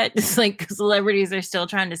there yet. It's like celebrities are still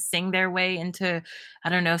trying to sing their way into, I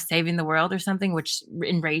don't know, saving the world or something, which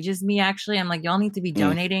enrages me, actually. I'm like, y'all need to be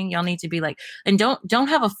donating. Y'all need to be like, and don't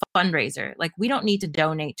have a fundraiser. Like, we don't need to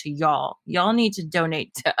donate to y'all. Y'all need to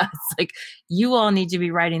donate to us. Like, you all need to be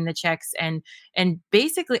writing the checks. And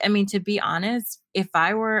basically, I mean, to be honest, if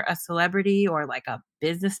I were a celebrity or like a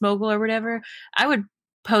business mogul or whatever, I would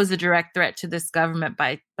pose a direct threat to this government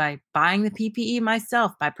by buying the PPE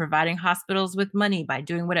myself, by providing hospitals with money, by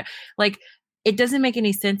doing whatever. Like, it doesn't make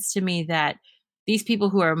any sense to me that these people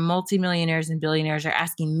who are multimillionaires and billionaires are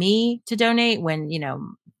asking me to donate when, you know,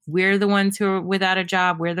 we're the ones who are without a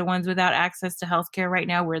job. We're the ones without access to healthcare right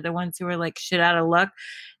now. We're the ones who are like shit out of luck.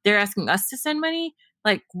 They're asking us to send money.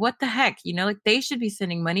 Like, what the heck? You know, like, they should be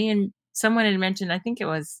sending money. And someone had mentioned, I think it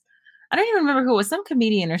was, I don't even remember who it was, some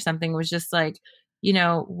comedian or something was just like, you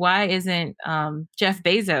know, why isn't Jeff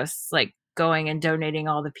Bezos like going and donating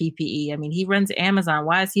all the PPE? I mean, he runs Amazon.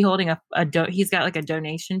 Why is he holding he's got like a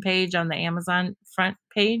donation page on the Amazon front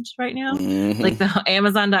page right now? Like the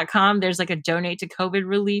Amazon.com, there's like a donate to COVID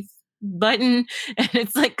relief button. And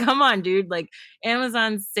it's like, come on, dude. Like,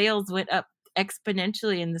 Amazon's sales went up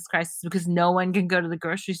exponentially in this crisis because no one can go to the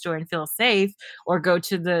grocery store and feel safe, or go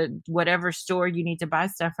to the whatever store you need to buy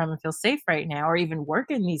stuff from and feel safe right now, or even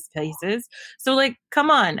work in these places. So, like,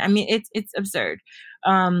 come on. I mean, it's absurd.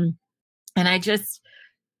 And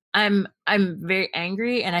I'm very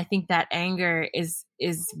angry, and I think that anger is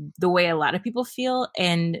the way a lot of people feel,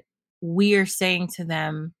 and we are saying to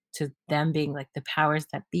them being like the powers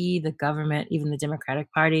that be, the government, even the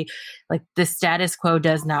Democratic Party, like, the status quo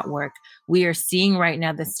does not work. We are seeing right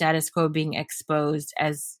now the status quo being exposed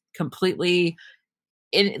as completely,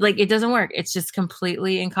 it doesn't work. It's just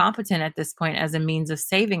completely incompetent at this point as a means of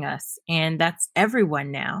saving us. And that's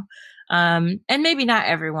everyone now. And maybe not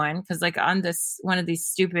everyone, because like on this, one of these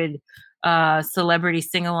stupid celebrity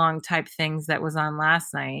sing-along type things that was on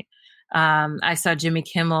last night, I saw Jimmy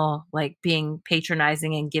Kimmel like being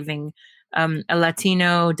patronizing and giving a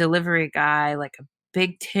Latino delivery guy like a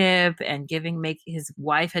big tip, and his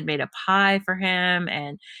wife had made a pie for him,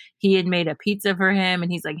 and he had made a pizza for him,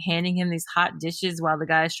 and he's like handing him these hot dishes while the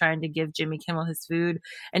guy's trying to give Jimmy Kimmel his food.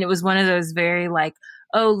 And it was one of those very like,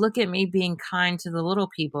 oh, look at me being kind to the little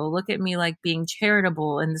people. Look at me like being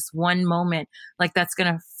charitable in this one moment. Like, that's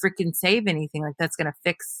going to freaking save anything. Like, that's going to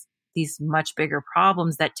fix these much bigger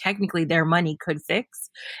problems that technically their money could fix.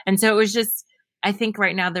 And so it was just, I think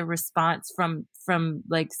right now the response from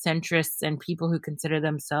like centrists and people who consider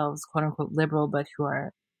themselves quote unquote liberal, but who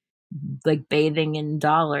are like bathing in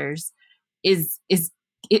dollars is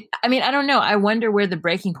it, I mean, I don't know. I wonder where the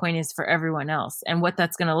breaking point is for everyone else and what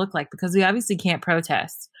that's going to look like, because we obviously can't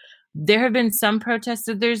protest. There have been some protests.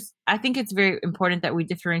 So I think it's very important that we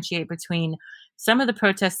differentiate between some of the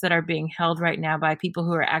protests that are being held right now by people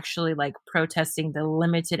who are actually like protesting the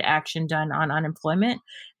limited action done on unemployment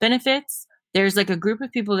benefits. There's like a group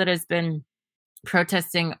of people that has been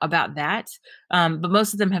protesting about that. But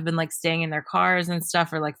most of them have been like staying in their cars and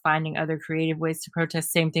stuff, or like finding other creative ways to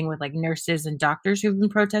protest. Same thing with like nurses and doctors who've been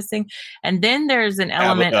protesting. And then there's an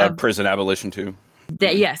element of prison abolition too.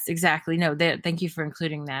 Yes, exactly. No, thank you for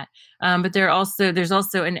including that. But there's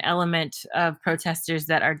also an element of protesters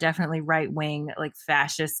that are definitely right wing, like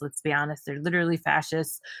fascists. Let's be honest, they're literally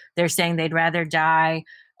fascists. They're saying they'd rather die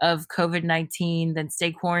of COVID-19 than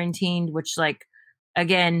stay quarantined, which, like,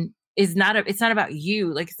 again, it's not about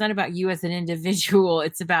you. Like, it's not about you as an individual.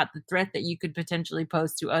 It's about the threat that you could potentially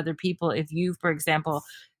pose to other people if you, for example,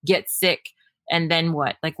 get sick. And then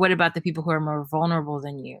what? Like, what about the people who are more vulnerable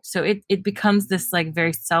than you? So it becomes this like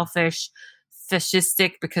very selfish,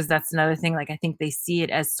 fascistic, because that's another thing. Like, I think they see it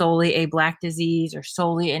as solely a Black disease or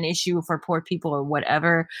solely an issue for poor people or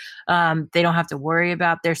whatever. They don't have to worry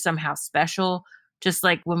about. They're somehow special. Just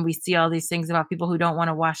like when we see all these things about people who don't want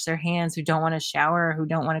to wash their hands, who don't want to shower, who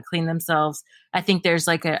don't want to clean themselves. I think there's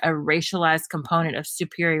like a racialized component of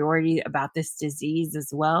superiority about this disease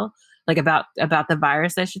as well. Like about the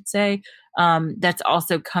virus, I should say, that's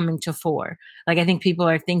also coming to fore. Like, I think people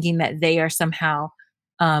are thinking that they are somehow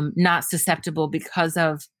not susceptible because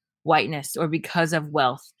of whiteness or because of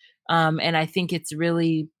wealth. And I think it's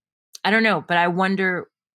really, I don't know, but I wonder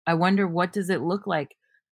what does it look like,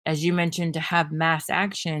 as you mentioned, to have mass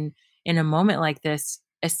action in a moment like this,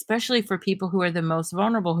 especially for people who are the most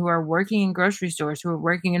vulnerable, who are working in grocery stores, who are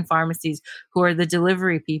working in pharmacies, who are the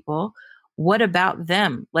delivery people. What about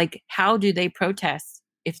them? Like, how do they protest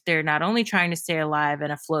if they're not only trying to stay alive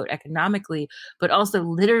and afloat economically, but also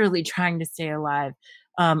literally trying to stay alive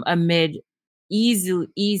amid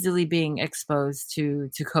easily being exposed to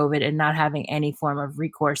COVID and not having any form of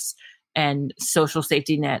recourse and social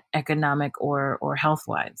safety net, economic or health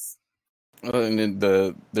wise. And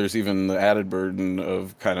then there's even the added burden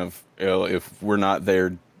of kind of, you know, if we're not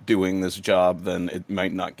there doing this job, then it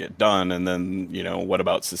might not get done. And then, you know, what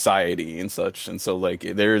about society and such? And so like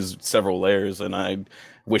there's several layers, and I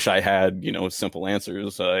wish I had, you know, simple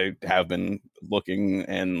answers. I have been looking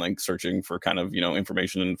and like searching for kind of, you know,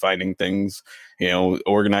 information and finding things. You know,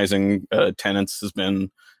 organizing tenants has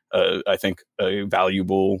been, I think, a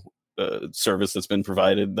valuable service that's been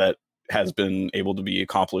provided that has been able to be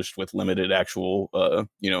accomplished with limited actual,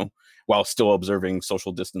 you know, while still observing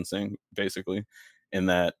social distancing, basically, and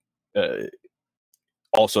that uh,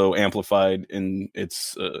 also amplified in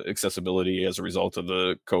its accessibility as a result of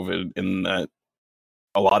the COVID, in that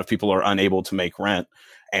a lot of people are unable to make rent,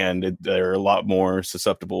 and they're a lot more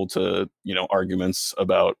susceptible to, you know, arguments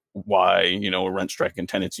about why, you know, a rent strike and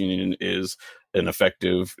tenants union is an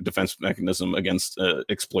effective defense mechanism against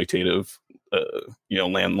exploitative, you know,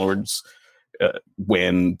 landlords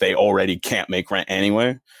when they already can't make rent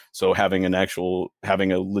anyway. So having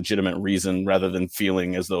having a legitimate reason rather than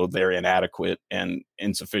feeling as though they're inadequate and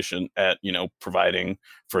insufficient at, you know, providing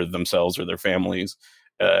for themselves or their families,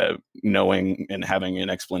 knowing and having an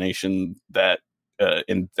explanation that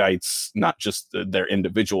indicts not just their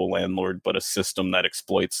individual landlord, but a system that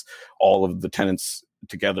exploits all of the tenants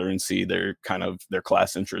together and see their kind of their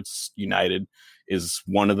class interests united, is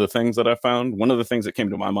one of the things that I found. One of the things that came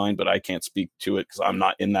to my mind, but I can't speak to it because I'm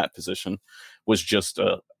not in that position, was just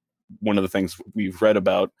one of the things we've read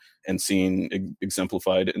about and seen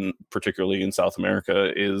exemplified in particularly in South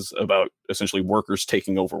America is about essentially workers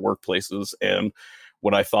taking over workplaces. And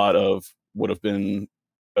what I thought of would have been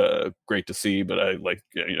great to see, but I like,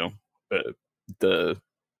 you know, the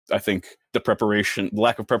I think the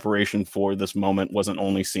lack of preparation for this moment wasn't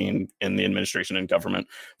only seen in the administration and government,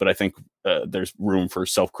 but I think there's room for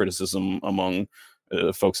self-criticism among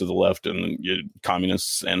folks of the left and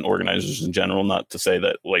communists and organizers in general. Not to say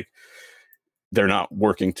that like they're not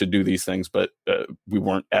working to do these things, but we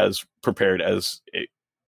weren't as prepared as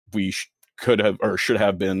we could have or should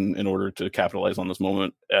have been in order to capitalize on this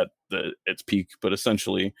moment at its peak. But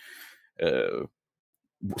essentially,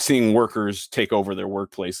 seeing workers take over their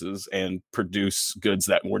workplaces and produce goods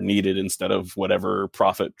that were needed instead of whatever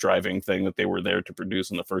profit driving thing that they were there to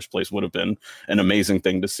produce in the first place would have been an amazing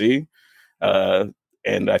thing to see.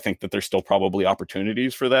 And I think that there's still probably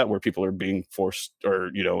opportunities for that, where people are being forced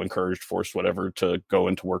or, you know, encouraged, forced, whatever, to go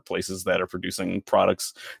into workplaces that are producing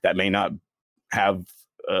products that may not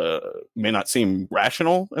seem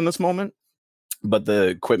rational in this moment, but the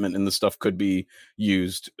equipment and the stuff could be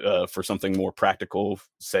used for something more practical,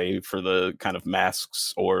 say for the kind of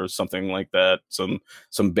masks or something like that,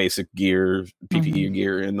 some basic gear, PPE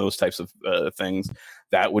gear, and those types of things.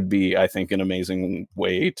 That would be, I think, an amazing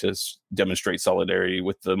way to demonstrate solidarity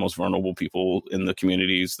with the most vulnerable people in the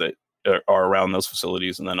communities that are around those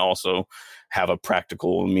facilities, and then also have a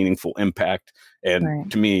practical and meaningful impact.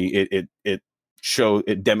 And to me, it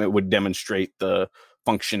would demonstrate the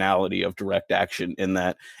functionality of direct action, in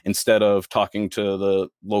that instead of talking to the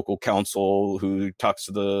local council who talks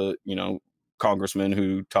to the, you know, congressman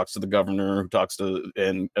who talks to the governor who talks to,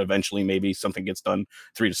 and eventually maybe something gets done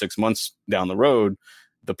 3 to 6 months down the road,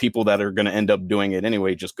 the people that are going to end up doing it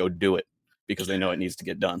anyway just go do it because they know it needs to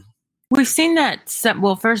get done. We've seen that.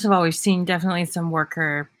 Well, first of all, we've seen definitely some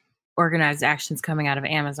worker organized actions coming out of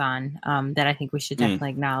Amazon that I think we should definitely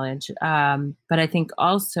acknowledge. But I think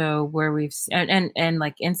also where we've and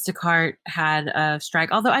like Instacart had a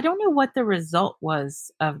strike, although I don't know what the result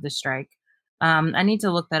was of the strike. I need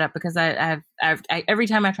to look that up because I every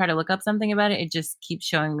time I try to look up something about it, it just keeps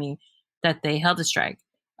showing me that they held a strike.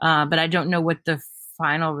 But I don't know what the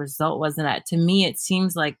final result was in that. To me, it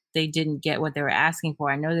seems like they didn't get what they were asking for.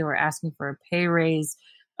 I know they were asking for a pay raise,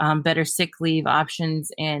 better sick leave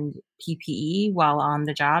options, and PPE while on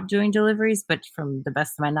the job doing deliveries. But from the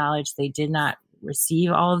best of my knowledge, they did not receive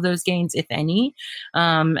all of those gains, if any.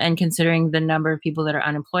 And considering the number of people that are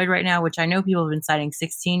unemployed right now, which I know people have been citing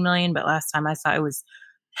 16 million, but last time I saw it was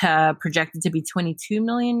projected to be 22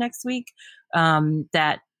 million next week,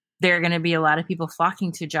 that there are going to be a lot of people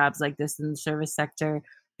flocking to jobs like this in the service sector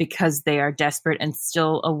because they are desperate and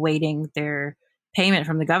still awaiting their payment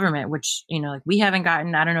from the government, which, like we haven't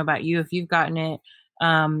gotten. I don't know about you if you've gotten it.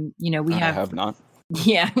 We have not.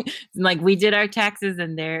 Yeah, like we did our taxes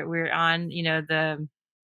and we're on,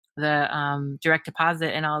 the direct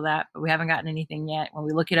deposit and all that, but we haven't gotten anything yet. When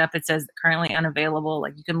we look it up, it says currently unavailable.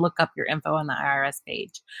 Like you can look up your info on the IRS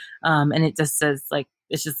page, and it just says like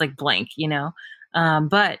it's just like blank,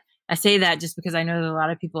 But I say that just because I know that a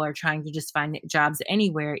lot of people are trying to just find jobs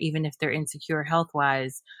anywhere, even if they're insecure health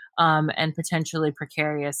wise, and potentially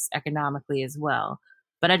precarious economically as well.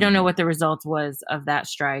 But I don't know what the result was of that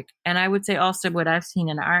strike. And I would say also what I've seen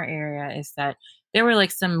in our area is that there were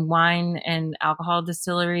like some wine and alcohol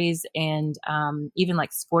distilleries and even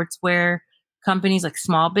like sportswear companies, like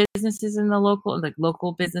small businesses in the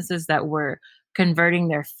local businesses that were converting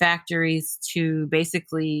their factories to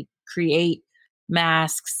basically create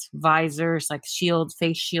masks, visors, like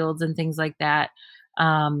face shields and things like that.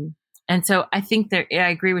 And so I think I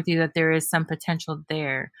agree with you that there is some potential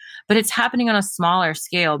there, but it's happening on a smaller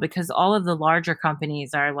scale because all of the larger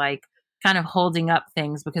companies are like kind of holding up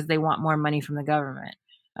things because they want more money from the government.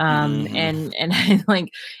 And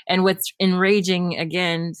what's enraging,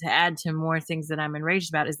 again, to add to more things that I'm enraged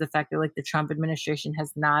about, is the fact that like the Trump administration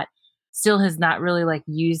has not really like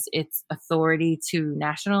used its authority to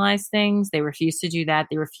nationalize things. They refuse to do that.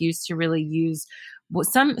 They refuse to really use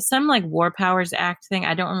some like War Powers Act thing.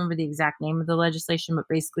 I don't remember the exact name of the legislation, but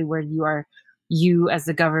basically where you as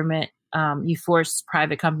the government, you force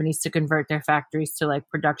private companies to convert their factories to like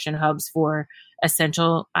production hubs for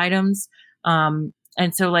essential items. And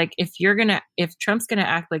so like if Trump's gonna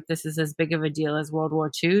act like this is as big of a deal as World War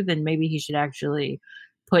II, then maybe he should actually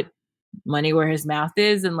put money where his mouth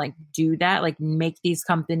is and like do that, like make these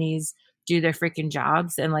companies do their freaking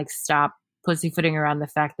jobs and like stop pussyfooting around the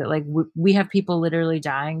fact that like we have people literally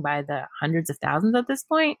dying by the hundreds of thousands at this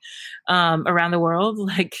point around the world.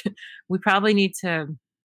 Like we probably need to,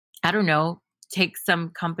 I don't know, take some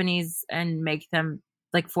companies and make them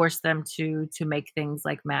like force them to make things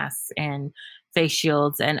like masks and face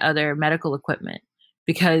shields and other medical equipment,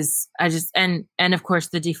 because and of course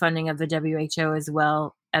the defunding of the WHO as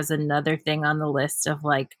well as another thing on the list of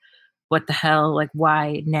like, what the hell, like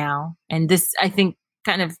why now? And this, I think,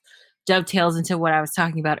 kind of dovetails into what I was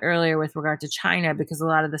talking about earlier with regard to China, because a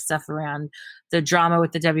lot of the stuff around the drama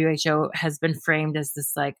with the WHO has been framed as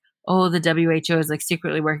this like, oh, the WHO is like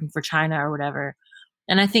secretly working for China or whatever.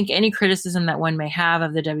 And I think any criticism that one may have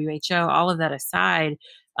of the WHO, all of that aside,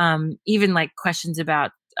 even like questions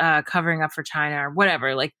about covering up for China or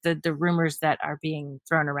whatever, like the rumors that are being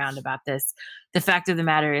thrown around about this, the fact of the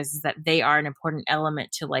matter is that they are an important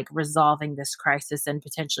element to like resolving this crisis and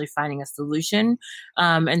potentially finding a solution.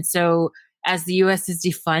 And so as the US is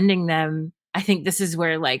defunding them, I think this is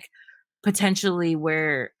where like potentially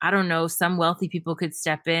where, I don't know, some wealthy people could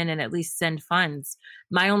step in and at least send funds.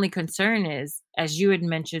 My only concern is, as you had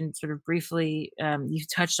mentioned sort of briefly, you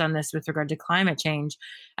touched on this with regard to climate change.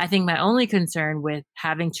 I think my only concern with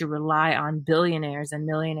having to rely on billionaires and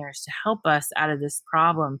millionaires to help us out of this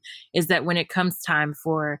problem is that when it comes time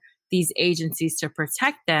for these agencies to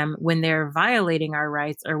protect them, when they're violating our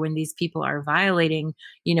rights or when these people are violating,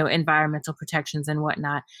 environmental protections and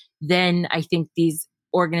whatnot, then I think these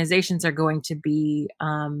organizations are going to be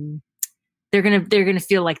they're going to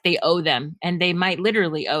feel like they owe them, and they might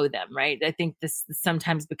literally owe them, right? I think this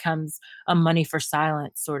sometimes becomes a money for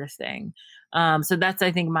silence sort of thing. So that's,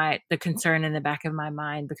 I think, the concern in the back of my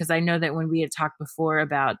mind, because I know that when we had talked before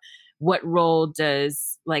about what role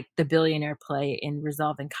does like the billionaire play in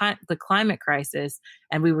resolving the climate crisis,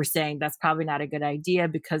 and we were saying that's probably not a good idea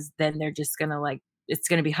because then they're just going to it's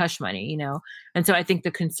going to be hush money, And so I think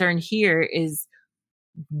the concern here is,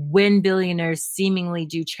 when billionaires seemingly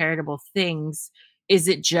do charitable things, is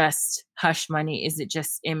it just hush money? Is it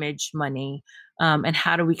just image money? And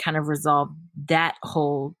how do we kind of resolve that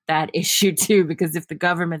issue too? Because if the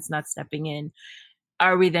government's not stepping in,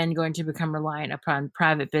 are we then going to become reliant upon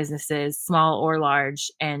private businesses, small or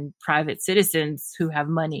large, and private citizens who have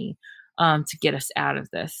money to get us out of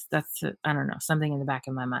this? That's, I don't know, something in the back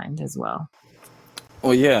of my mind as well.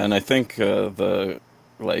 Well, yeah, and I think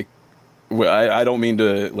I don't mean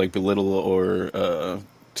to like belittle or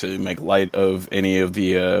to make light of any of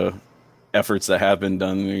the efforts that have been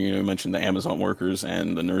done. You mentioned the Amazon workers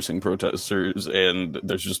and the nursing protesters, and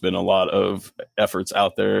there's just been a lot of efforts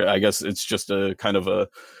out there. I guess it's just a kind of a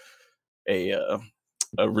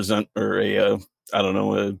resent, or I don't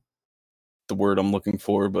know the word I'm looking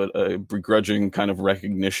for, but a begrudging kind of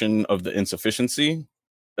recognition of the insufficiency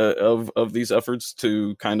of these efforts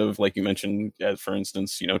to kind of, like you mentioned, for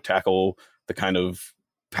instance, tackle the kind of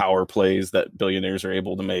power plays that billionaires are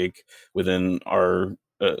able to make within our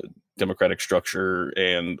democratic structure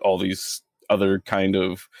and all these other kind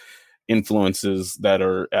of influences that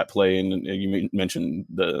are at play. And you mentioned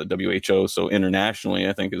the WHO, so internationally,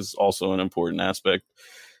 I think is also an important aspect.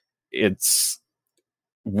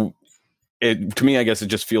 To me, I guess it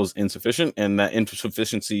just feels insufficient, and that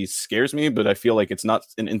insufficiency scares me. But I feel like it's not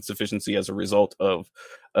an insufficiency as a result of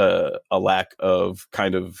a lack of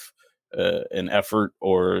kind of an effort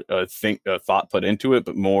or a thought put into it,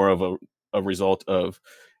 but more of a result of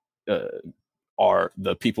are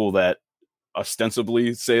the people that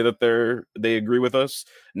ostensibly say that they agree with us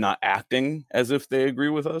not acting as if they agree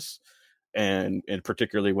with us, and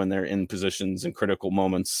particularly when they're in positions in critical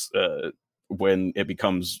moments when it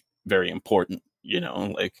becomes very important,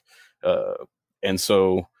 and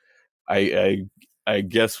so I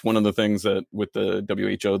guess one of the things that with the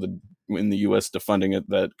WHO, in the US defunding it,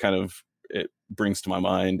 that kind of it brings to my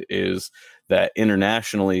mind is that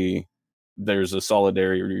internationally there's a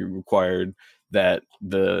solidarity required that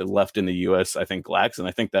the left in the US, I think, lacks. And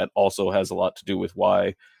I think that also has a lot to do with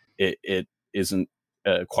why it isn't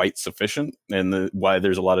quite sufficient, and why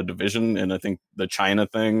there's a lot of division. And I think the China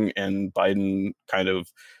thing and Biden kind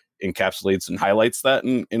of encapsulates and highlights that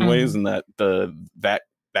in ways, and that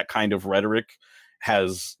that kind of rhetoric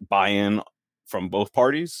has buy-in from both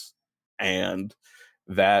parties, and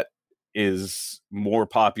that is more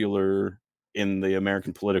popular in the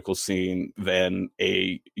American political scene than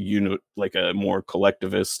a more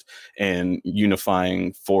collectivist and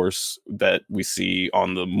unifying force that we see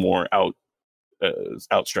on the more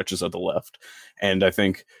outstretches of the left. And I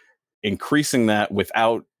think increasing that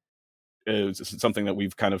without something that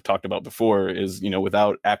we've kind of talked about before is,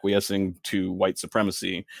 without acquiescing to white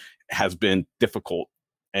supremacy, has been difficult.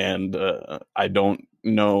 And I don't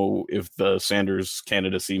know if the Sanders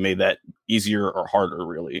candidacy made that easier or harder,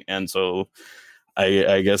 really. And so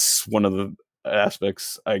I guess one of the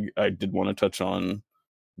aspects I did want to touch on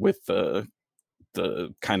with the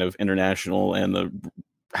kind of international and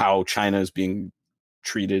how China is being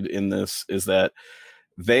treated in this is that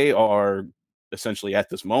they are essentially at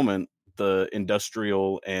this moment the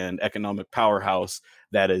industrial and economic powerhouse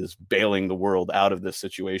that is bailing the world out of this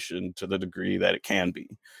situation to the degree that it can be.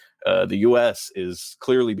 The US is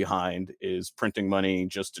clearly behind, is printing money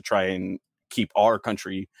just to try and keep our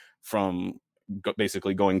country from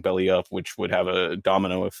basically going belly up, which would have a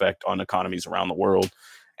domino effect on economies around the world.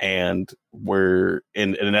 And we're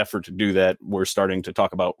in an effort to do that, we're starting to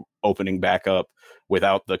talk about opening back up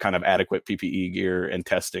without the kind of adequate PPE gear and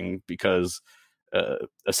testing, because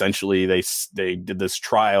essentially they did this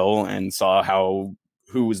trial and saw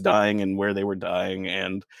who was dying and where they were dying,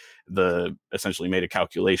 and essentially made a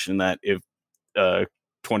calculation that if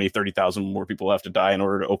 30,000 more people have to die in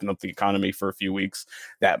order to open up the economy for a few weeks,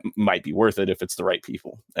 that might be worth it if it's the right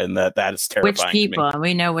people. And that is terrifying. Which people? To me.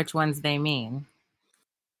 We know which ones they mean.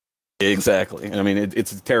 Exactly. I mean,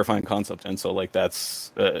 it's a terrifying concept. And so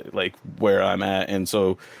that's where I'm at. And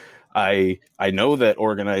so I know that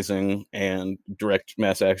organizing and direct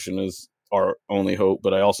mass action is our only hope,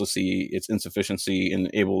 but I also see its insufficiency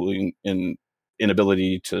in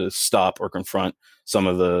inability to stop or confront some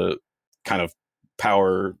of the kind of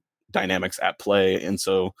power dynamics at play. And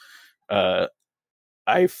so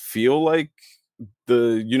I feel like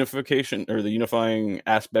the unification or the unifying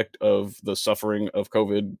aspect of the suffering of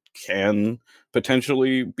COVID can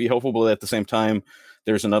potentially be helpful, but at the same time,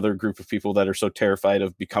 there's another group of people that are so terrified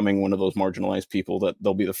of becoming one of those marginalized people that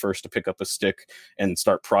they'll be the first to pick up a stick and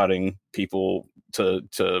start prodding people to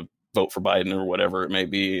vote for Biden or whatever it may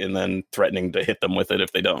be, and then threatening to hit them with it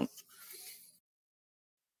if they don't.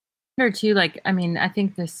 Sure, too. I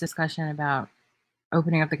think this discussion about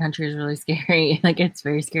opening up the country is really scary. It's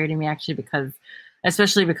very scary to me, actually,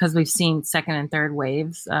 especially because we've seen second and third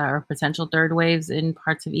waves or potential third waves in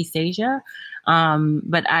parts of East Asia.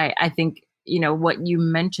 But I think, what you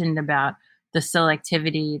mentioned about the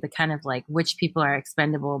selectivity, the kind of which people are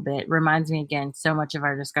expendable bit reminds me again so much of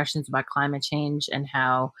our discussions about climate change and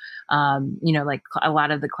how, a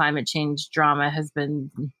lot of the climate change drama has been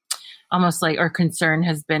almost or concern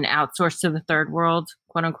has been outsourced to the third world,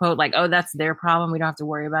 quote unquote, oh, that's their problem. We don't have to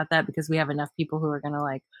worry about that because we have enough people who are going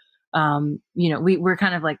to we're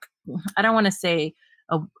kind of I don't want to say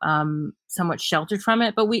somewhat sheltered from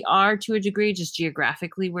it, but we are to a degree. Just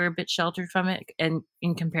geographically, we're a bit sheltered from it, and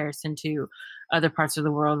in comparison to other parts of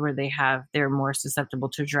the world where they're more susceptible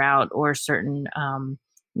to drought or certain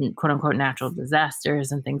quote unquote natural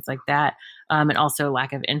disasters and things like that. And also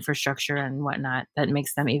lack of infrastructure and whatnot that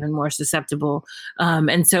makes them even more susceptible.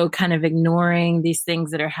 And so kind of ignoring these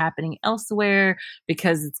things that are happening elsewhere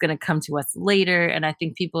because it's going to come to us later. And I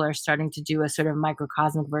think people are starting to do a sort of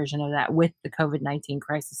microcosmic version of that with the COVID-19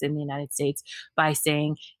 crisis in the United States by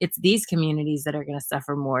saying it's these communities that are going to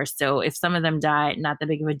suffer more. So if some of them die, not that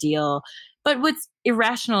big of a deal. But what's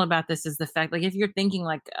irrational about this is the fact, like, if you're thinking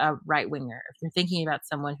like a right winger, if you're thinking about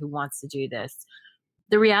someone who wants to do this,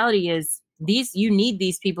 the reality is you need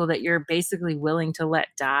these people that you're basically willing to let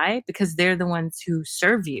die because they're the ones who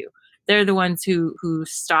serve you. They're the ones who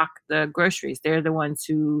stock the groceries. They're the ones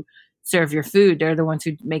who serve your food. They're the ones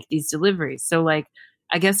who make these deliveries. So like,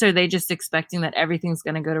 I guess, are they just expecting that everything's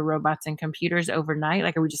going to go to robots and computers overnight?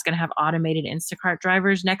 Like, are we just going to have automated Instacart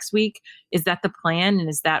drivers next week? Is that the plan? And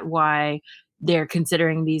is that why they're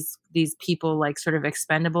considering these people like sort of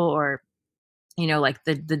expendable, or like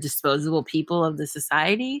the disposable people of the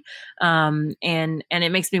society? And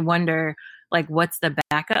it makes me wonder, like, what's the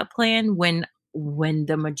backup plan when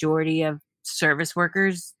the majority of service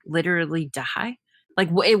workers literally die? Like,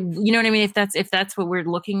 you know what I mean? If that's what we're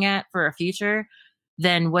looking at for a future,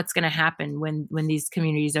 then what's going to happen when these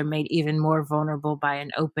communities are made even more vulnerable by an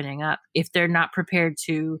opening up? If they're not prepared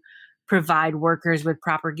to provide workers with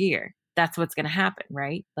proper gear, that's what's going to happen,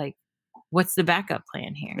 right? Like, what's the backup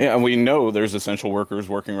plan here? Yeah, and we know there's essential workers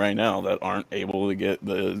working right now that aren't able to get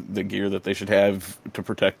the gear that they should have to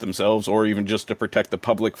protect themselves, or even just to protect the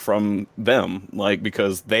public from them. Like,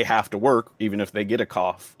 because they have to work, even if they get a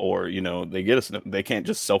cough or they can't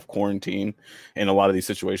just self quarantine in a lot of these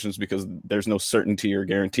situations because there's no certainty or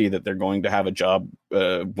guarantee that they're going to have a job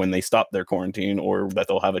when they stop their quarantine, or that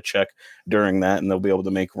they'll have a check during that and they'll be able to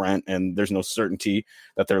make rent. And there's no certainty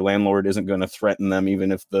that their landlord isn't going to threaten them,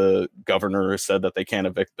 even if the governor has said that they can't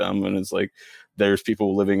evict them. And it's like, there's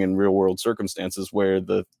people living in real world circumstances where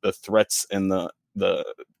the threats and the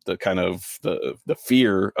kind of the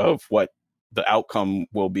fear of what the outcome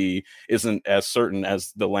will be isn't as certain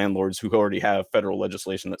as the landlords who already have federal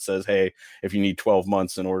legislation that says, hey, if you need 12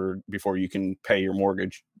 months in order before you can pay your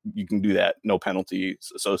mortgage, you can do that, no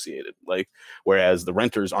penalties associated. Like, whereas the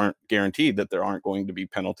renters aren't guaranteed that there aren't going to be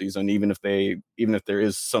penalties. And even if there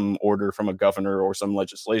is some order from a governor or some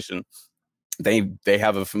legislation, they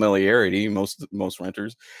have a familiarity, most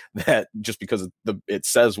renters, that just because it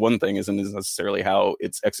says one thing isn't necessarily how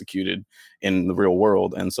it's executed in the real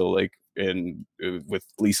world. And so, like, with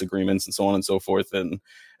lease agreements and so on and so forth, and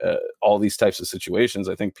all these types of situations,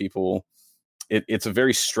 I think it's a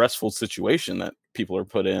very stressful situation that people are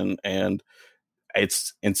put in, and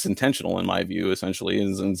it's intentional in my view. Essentially,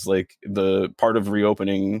 is like the part of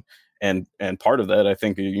reopening. And part of that, I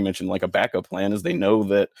think you mentioned, like, a backup plan, is they know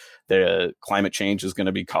that the climate change is going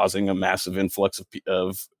to be causing a massive influx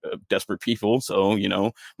of desperate people. So,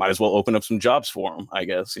 might as well open up some jobs for them, I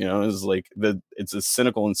guess. It's like it's a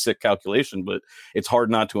cynical and sick calculation, but it's hard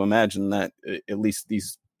not to imagine that at least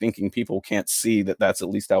these thinking people can't see that that's at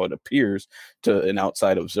least how it appears to an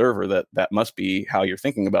outside observer, that must be how you're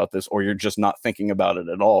thinking about this, or you're just not thinking about it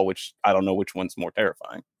at all, which I don't know which one's more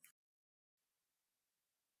terrifying.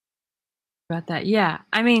 About that. Yeah.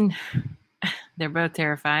 I mean, they're both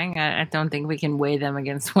terrifying. I don't think we can weigh them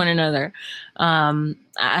against one another.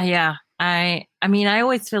 Yeah. I mean, I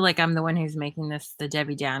always feel like I'm the one who's making this the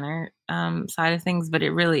Debbie Downer side of things, but it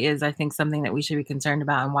really is, I think, something that we should be concerned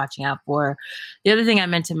about and watching out for. The other thing I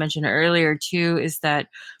meant to mention earlier, too, is that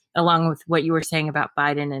along with what you were saying about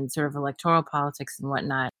Biden and sort of electoral politics and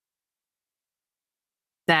whatnot,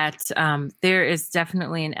 that there is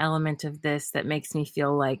definitely an element of this that makes me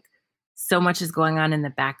feel like so much is going on in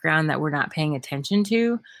the background that we're not paying attention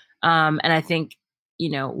to. And I think,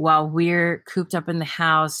 while we're cooped up in the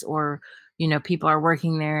house, or, people are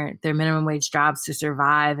working their minimum wage jobs to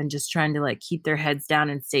survive and just trying to, like, keep their heads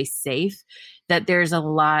down and stay safe, that there's a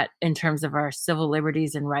lot in terms of our civil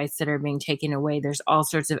liberties and rights that are being taken away. There's all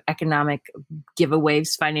sorts of economic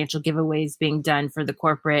giveaways, financial giveaways being done for the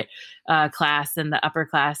corporate class and the upper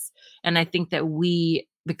class. And I think that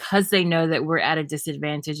because they know that we're at a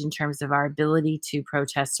disadvantage in terms of our ability to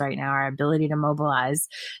protest right now, our ability to mobilize,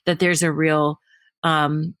 that there's a real,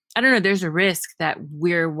 there's a risk that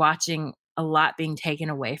we're watching a lot being taken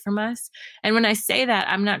away from us. And when I say that,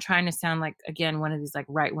 I'm not trying to sound like, again, one of these like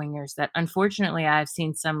right wingers that unfortunately I've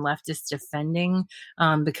seen some leftists defending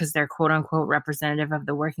because they're quote unquote representative of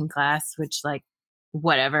the working class, which, like,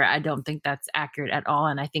 whatever, I don't think that's accurate at all.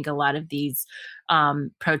 And I think a lot of these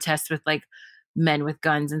protests with, like, men with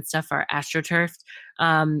guns and stuff are astroturfed.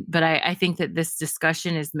 But I think that this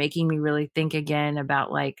discussion is making me really think again about,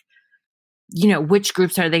 like, which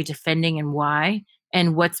groups are they defending and why?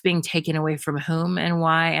 and what's being taken away from whom and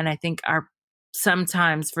why. And I think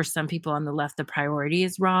sometimes for some people on the left, the priority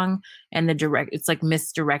is wrong, and it's like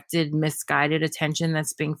misdirected, misguided attention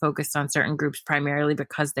that's being focused on certain groups primarily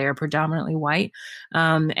because they are predominantly white.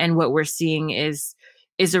 And what we're seeing is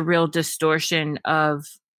a real distortion of,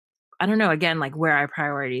 I don't know, again, like where our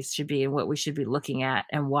priorities should be and what we should be looking at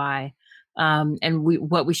and why. And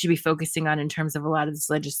what we should be focusing on in terms of a lot of this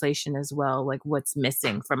legislation as well, like what's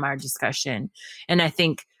missing from our discussion. And I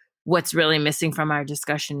think what's really missing from our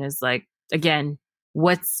discussion is like, again,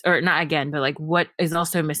 what is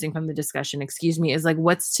also missing from the discussion, is like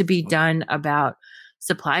what's to be done about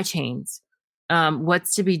supply chains.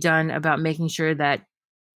 What's to be done about making sure that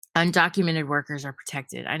undocumented workers are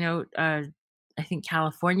protected. I know, I think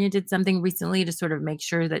California did something recently to sort of make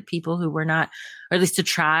sure that people who were not, or at least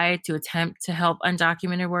to attempt to help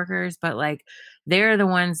undocumented workers, but like they're the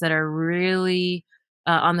ones that are really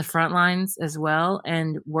on the front lines as well,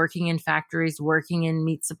 and working in factories, working in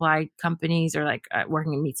meat supply companies, or like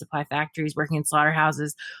working in meat supply factories, working in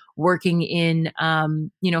slaughterhouses, working in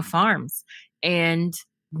farms. And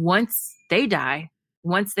once they die,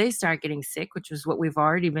 once they start getting sick, which is what we've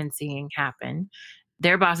already been seeing happen,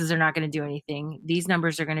 their bosses are not going to do anything. These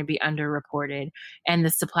numbers are going to be underreported, and the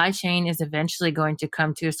supply chain is eventually going to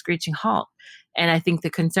come to a screeching halt. And I think the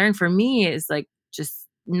concern for me is like just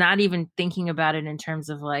not even thinking about it in terms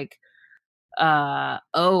of like,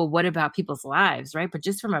 what about people's lives, right? But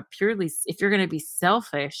just from a purely, if you're going to be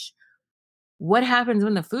selfish, what happens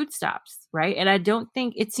when the food stops, right? And I don't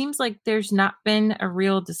think, it seems like there's not been a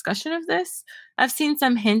real discussion of this. I've seen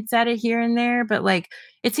some hints at it here and there, but like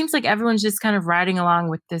it seems like everyone's just kind of riding along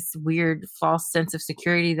with this weird false sense of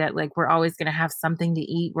security that like we're always going to have something to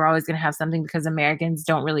eat, we're always going to have something, because Americans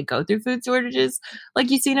don't really go through food shortages like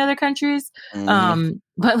you see in other countries.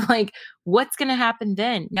 But like what's going to happen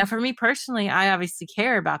then? Now for me personally, I obviously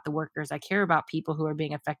care about the workers. I care about people who are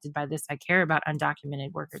being affected by this. I care about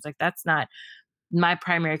undocumented workers. Like that's not my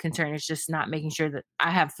primary concern. Is just not making sure that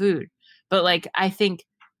I have food. But like I think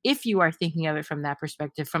if you are thinking of it from that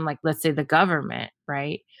perspective, from like, let's say the government,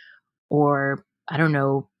 right? Or I don't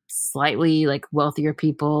know, slightly like wealthier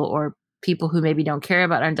people, or people who maybe don't care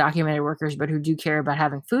about undocumented workers, but who do care about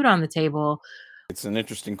having food on the table. It's an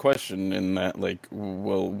interesting question in that, like,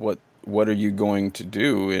 well, what are you going to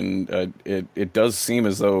do? And it does seem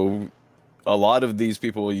as though a lot of these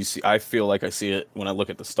people you see, I feel like I see it when I look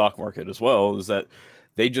at the stock market as well, is that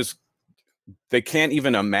they can't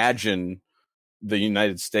even imagine the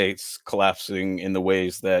United States collapsing in the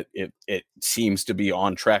ways that it seems to be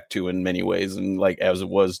on track to in many ways, and like as it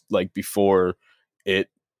was like before it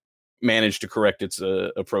managed to correct its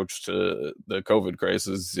approach to the COVID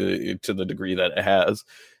crisis to the degree that it has.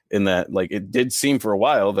 In that, like, it did seem for a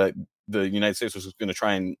while that the United States was going to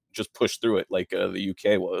try and just push through it, like the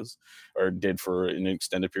UK was, or did for an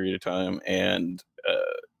extended period of time, and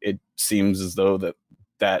it seems as though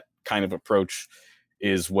that kind of approach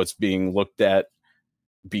is what's being looked at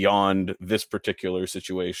beyond this particular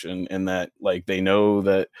situation, and that like they know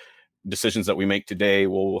that decisions that we make today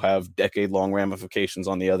will have decade-long ramifications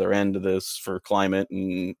on the other end of this for climate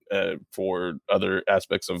and for other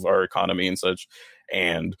aspects of our economy and such.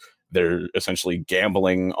 And they're essentially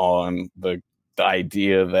gambling on the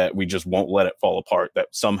idea that we just won't let it fall apart, that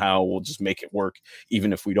somehow we'll just make it work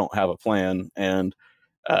even if we don't have a plan. And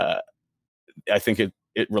I think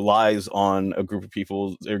it relies on a group of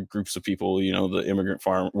people, or groups of people, the immigrant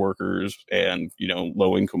farm workers and,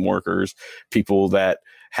 low income workers, people that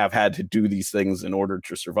have had to do these things in order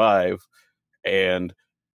to survive. And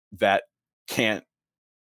that's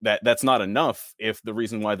not enough if the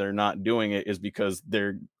reason why they're not doing it is because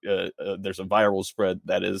there's a viral spread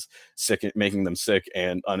that is making them sick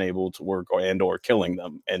and unable to work, or killing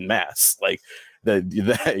them en masse. Like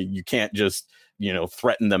you can't just,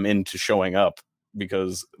 threaten them into showing up,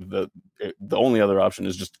 because the only other option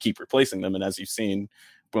is just to keep replacing them. And as you've seen,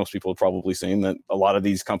 most people have probably seen that a lot of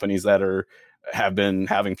these companies that have been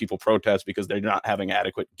having people protest because they're not having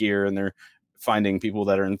adequate gear, and they're finding people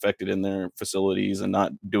that are infected in their facilities and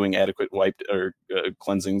not doing adequate wiped or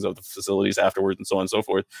cleansings of the facilities afterwards, and so on and so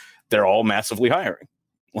forth. They're all massively hiring.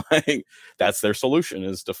 Like that's their solution,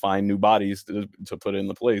 is to find new bodies to put in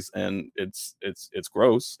the place. And it's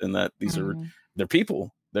gross in that these are they're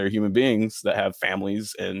people. They're human beings that have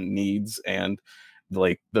families and needs, and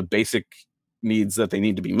like the basic needs that they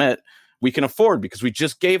need to be met we can afford because we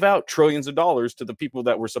just gave out trillions of dollars to the people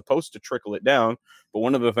that were supposed to trickle it down. But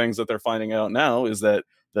one of the things that they're finding out now is that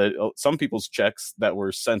some people's checks that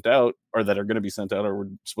were sent out or that are going to be sent out or were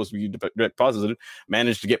supposed to be deposited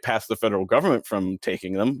managed to get past the federal government from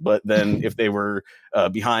taking them. But then if they were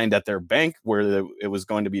behind at their bank where it was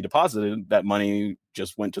going to be deposited, that money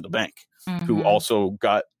just went to the bank, who also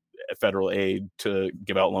got federal aid to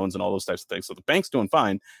give out loans and all those types of things. So the bank's doing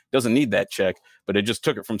fine, doesn't need that check, but it just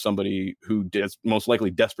took it from somebody who most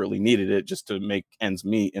likely desperately needed it just to make ends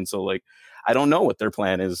meet. And so like, I don't know what their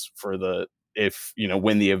plan is for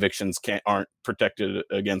when the evictions aren't protected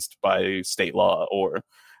against by state law, or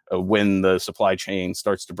when the supply chain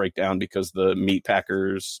starts to break down because the meat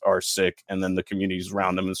packers are sick and then the communities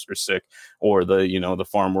around them are sick, or the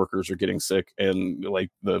farm workers are getting sick and like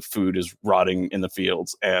the food is rotting in the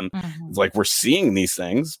fields. And like, we're seeing these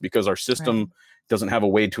things because our system doesn't have a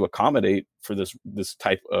way to accommodate for this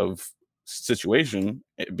type of situation,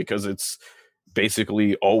 because it's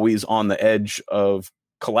basically always on the edge of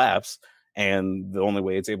collapse. And the only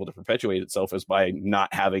way it's able to perpetuate itself is by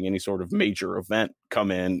not having any sort of major event come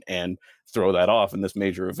in and throw that off. And this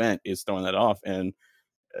major event is throwing that off. And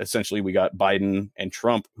essentially we got Biden and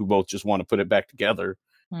Trump, who both just want to put it back together.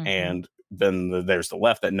 And then there's the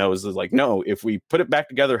left that knows is like, no, if we put it back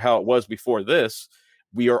together how it was before this,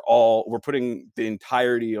 we're putting the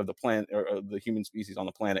entirety of the planet, or the human species on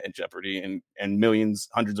the planet, in jeopardy, and millions,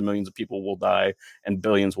 hundreds of millions of people will die and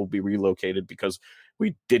billions will be relocated because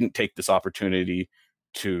we didn't take this opportunity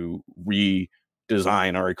to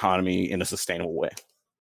redesign our economy in a sustainable way.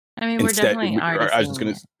 I mean, we're definitely already. I was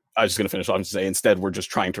just going to finish off and say, instead, we're just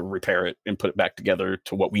trying to repair it and put it back together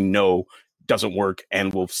to what we know doesn't work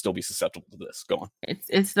and will still be susceptible to this. Go on.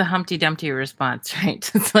 It's the Humpty Dumpty response, right?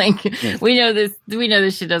 It's like, we know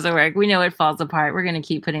this shit doesn't work. We know it falls apart. We're going to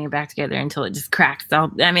keep putting it back together until it just cracks.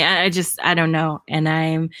 I don't know.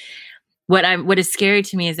 And what is scary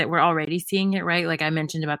to me is that we're already seeing it, right? Like I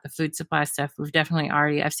mentioned about the food supply stuff. We've definitely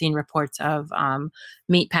I've seen reports of the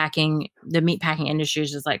meatpacking industry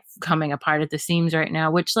is just like coming apart at the seams right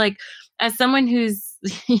now, which, like, as someone who's,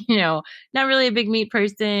 not really a big meat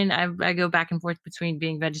person, I go back and forth between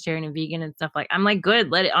being vegetarian and vegan and stuff. Like, I'm like,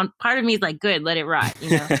 good, let it on. Part of me is like, good, let it rot,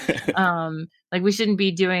 like we shouldn't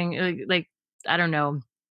be doing like, I don't know,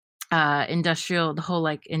 the whole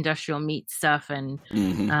like industrial meat stuff and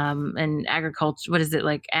agriculture, what is it,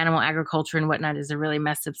 like animal agriculture and whatnot, is a really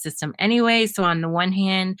messed up system anyway. So on the one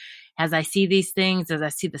hand, as I see these things, as I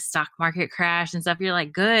see the stock market crash and stuff, you're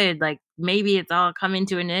like, good, like maybe it's all coming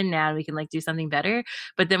to an end now and we can like do something better.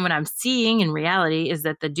 But then what I'm seeing in reality is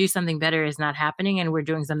that the do something better is not happening and we're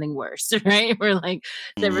doing something worse, right? We're like,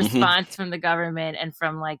 the response from the government and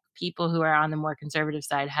from like people who are on the more conservative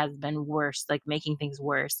side has been worse, like making things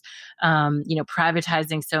worse.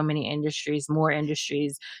 Privatizing so many industries, more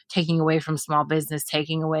industries, taking away from small business,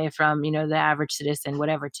 taking away from, the average citizen,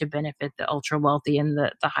 whatever, to benefit the ultra wealthy and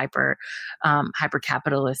the hyper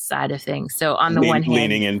capitalist side of things. So on the one hand,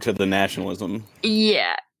 leaning into the nationalism.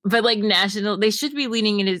 Yeah. But like they should be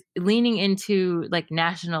leaning into like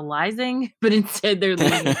nationalizing, but instead they're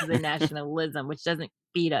leaning into the nationalism, which doesn't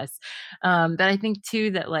feed us. But I think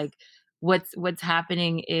too that like what's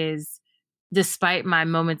happening is, despite my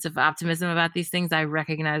moments of optimism about these things, I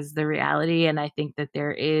recognize the reality, and I think that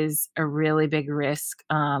there is a really big risk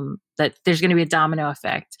that there's going to be a domino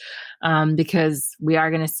effect, because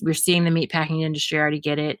we're seeing the meatpacking industry already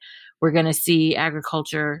get it. We're going to see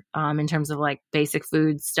agriculture in terms of like basic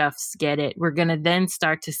food stuffs get it. We're going to then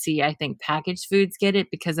start to see, I think, packaged foods get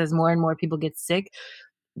it, because as more and more people get sick,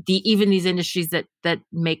 even these industries that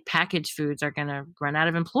make packaged foods are going to run out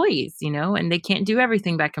of employees, and they can't do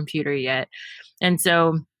everything by computer yet. And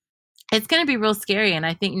so it's going to be real scary. And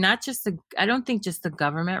I think I don't think just the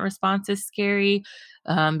government response is scary,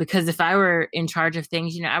 because if I were in charge of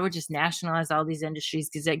things, I would just nationalize all these industries,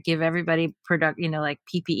 because that give everybody like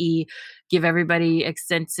PPE, give everybody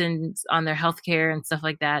extensions on their healthcare and stuff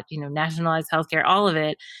like that, nationalize healthcare, all of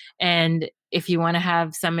it. And if you want to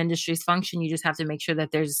have some industries function, you just have to make sure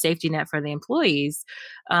that there's a safety net for the employees.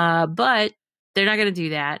 But they're not going to do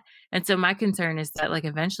that. And so my concern is that like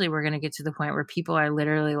eventually we're going to get to the point where people are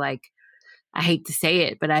literally like, I hate to say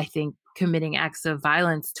it, but I think committing acts of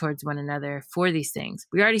violence towards one another for these things.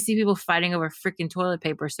 We already see people fighting over freaking toilet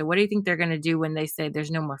paper. So what do you think they're going to do when they say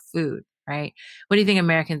there's no more food, right? What do you think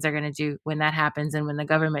Americans are going to do when that happens, and when the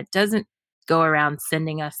government doesn't go around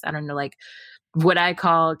sending us, I don't know, like what I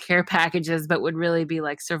call care packages, but would really be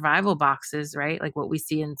like survival boxes, right? Like what we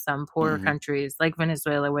see in some poorer Mm-hmm. countries like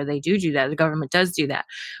Venezuela, where they do that. The government does do that.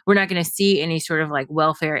 We're not going to see any sort of like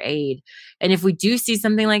welfare aid. And if we do see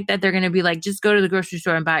something like that, they're going to be like, just go to the grocery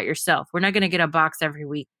store and buy it yourself. We're not going to get a box every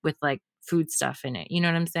week with like food stuff in it. You know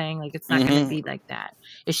what I'm saying? Like, it's not going to be like that.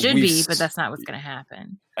 It should be, but that's not what's going to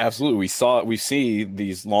happen. Absolutely. We see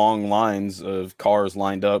these long lines of cars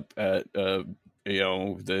lined up at,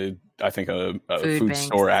 I think a food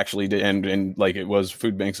store actually did, and like it was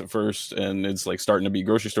food banks at first, and it's like starting to be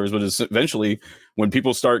grocery stores. But it's eventually, when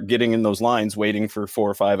people start getting in those lines, waiting for 4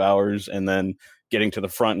 or 5 hours, and then getting to the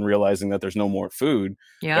front and realizing that there's no more food,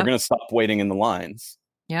 they're going to stop waiting in the lines.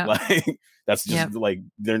 Yeah. Like, that's just like,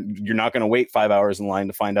 you're not going to wait 5 hours in line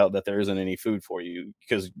to find out that there isn't any food for you,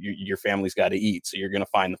 because your family's got to eat. So you're going to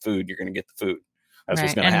find the food. You're going to get the food. That's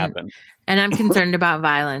what's going to happen. And I'm concerned about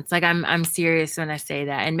violence. Like, I'm serious when I say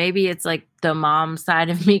that. And maybe it's like the mom side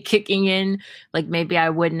of me kicking in. Like, maybe I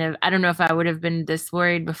don't know if I would have been this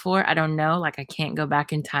worried before. I don't know. Like, I can't go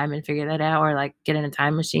back in time and figure that out, or like get in a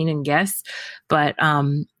time machine and guess. But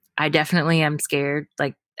I definitely am scared.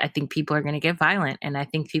 Like, I think people are going to get violent, and I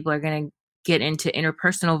think people are going to get into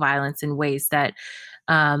interpersonal violence in ways that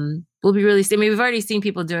will be really. I mean, we've already seen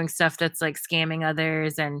people doing stuff that's like scamming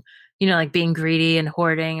others and, like being greedy and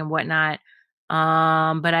hoarding and whatnot.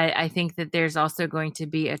 But I think that there's also going to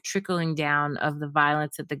be a trickling down of the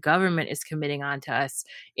violence that the government is committing onto us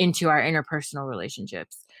into our interpersonal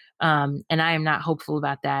relationships. And I am not hopeful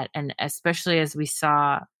about that. And especially as we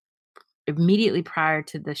saw immediately prior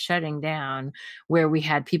to the shutting down, where we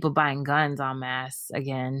had people buying guns en masse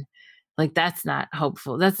again. Like, that's not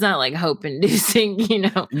hopeful. That's not like hope inducing,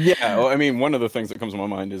 Yeah. Well, I mean, one of the things that comes to my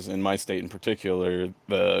mind is, in my state in particular,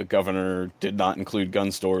 the governor did not include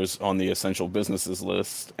gun stores on the essential businesses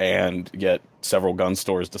list. And yet several gun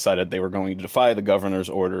stores decided they were going to defy the governor's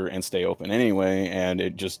order and stay open anyway. And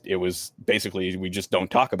it was basically, we just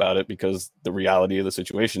don't talk about it, because the reality of the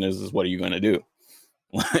situation is what are you going to do?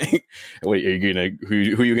 Like, wait, who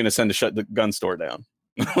are you gonna send to shut the gun store down?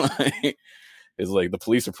 Like, it's like the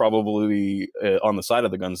police are probably on the side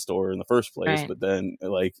of the gun store in the first place, right. But then,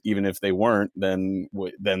 like, even if they weren't, then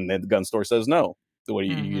the gun store says no. What are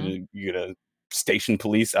you gonna station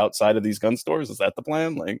police outside of these gun stores? Is that the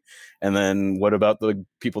plan? Like, and then what about the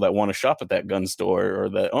people that want to shop at that gun store, or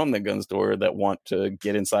that own the gun store, that want to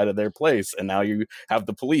get inside of their place? And now you have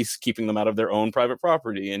the police keeping them out of their own private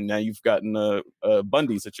property, and now you've gotten a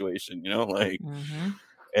Bundy situation, like.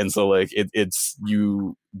 And so, like,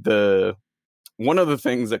 one of the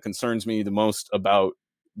things that concerns me the most about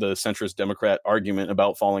the centrist Democrat argument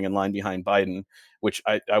about falling in line behind Biden, which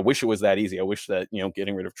I wish it was that easy. I wish that,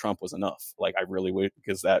 getting rid of Trump was enough. Like, I really would,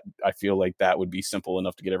 because I feel like that would be simple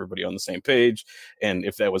enough to get everybody on the same page. And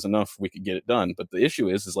if that was enough, we could get it done. But the issue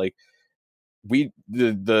is like,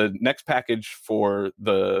 the next package for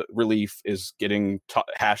the relief is getting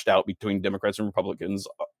hashed out between Democrats and Republicans,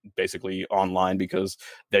 basically online, because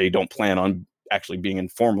they don't plan on actually being in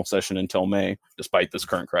formal session until May, despite this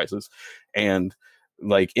current crisis. And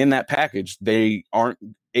like, in that package, they aren't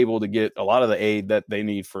able to get a lot of the aid that they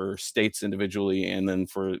need for states individually, and then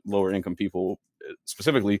for lower income people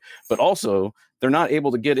specifically, but also they're not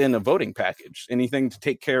able to get in a voting package, anything to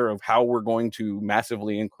take care of how we're going to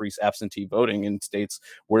massively increase absentee voting in states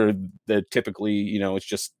where typically, it's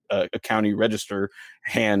just a county register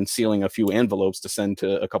hand sealing a few envelopes to send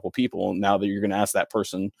to a couple people. Now that you're going to ask that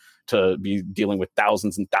person to be dealing with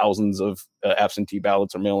thousands and thousands of absentee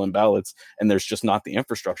ballots or mail-in ballots, and there's just not the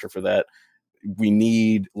infrastructure for that. We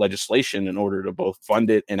need legislation in order to both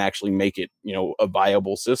fund it and actually make it, a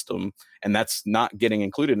viable system. And that's not getting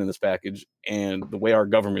included in this package. And the way our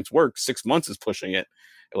governments work, 6 months is pushing it.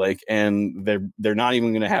 Like, and they're not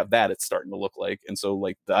even going to have that, it's starting to look like. And so,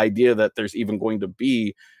 like, the idea that there's even going to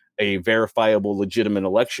be a verifiable, legitimate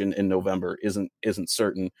election in November isn't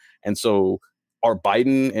certain. And so, are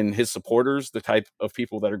Biden and his supporters the type of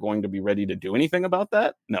people that are going to be ready to do anything about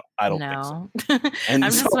that? No, I don't think so. And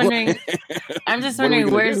I'm just wondering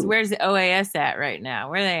where's the OAS at right now?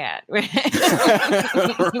 Where are they at?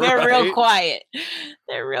 They're real quiet.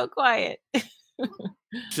 They're real quiet.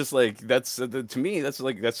 Just like, that's to me, that's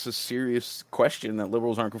a serious question that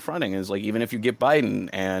liberals aren't confronting. Is like, even if you get Biden,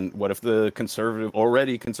 and what if the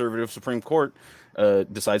already conservative Supreme Court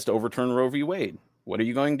decides to overturn Roe v. Wade? What are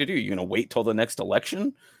you going to do? You're going to wait till the next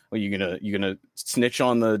election? Are you gonna snitch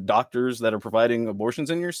on the doctors that are providing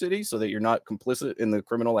abortions in your city so that you're not complicit in the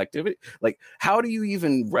criminal activity? Like, how do you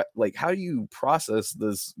even how do you process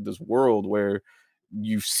this world where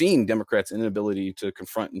you've seen Democrats' inability to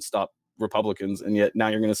confront and stop Republicans, and yet now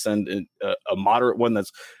you're going to send a moderate one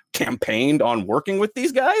that's campaigned on working with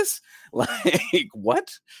these guys. Like,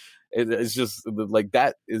 what? It's just like,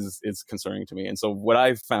 that is concerning to me. And so what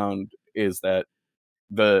I've found is that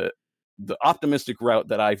the optimistic route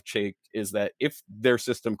that I've taken is that if their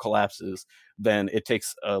system collapses, then it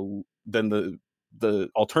takes then the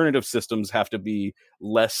alternative systems have to be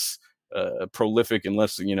less prolific and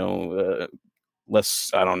less,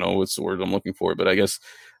 less, I don't know what's the word I'm looking for, but I guess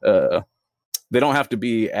they don't have to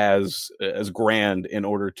be as grand in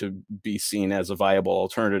order to be seen as a viable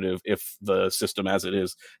alternative if the system as it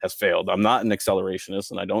is has failed. I'm not an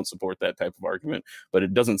accelerationist, and I don't support that type of argument, but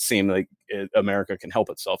it doesn't seem like America can help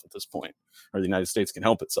itself at this point, or the United States can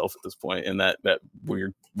help itself at this point, and that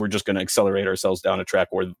we're just going to accelerate ourselves down a track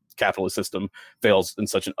where the capitalist system fails in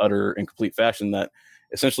such an utter and complete fashion that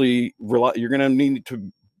essentially you're going to need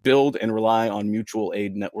to build and rely on mutual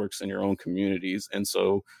aid networks in your own communities. And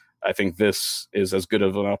so I think this is as good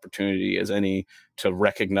of an opportunity as any to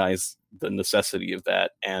recognize the necessity of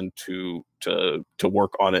that and to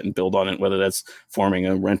work on it and build on it, whether that's forming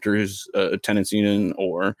a renters tenants union,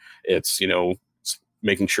 or it's,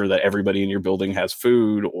 making sure that everybody in your building has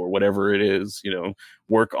food, or whatever it is,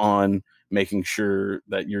 work on making sure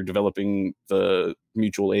that you're developing the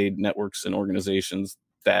mutual aid networks and organizations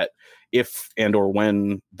that if and or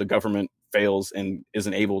when the government fails and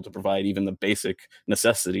isn't able to provide even the basic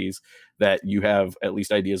necessities, that you have at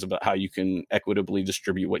least ideas about how you can equitably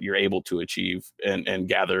distribute what you're able to achieve and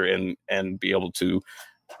gather and be able to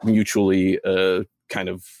mutually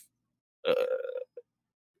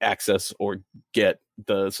access or get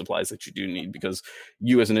the supplies that you do need, because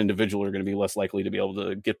you as an individual are going to be less likely to be able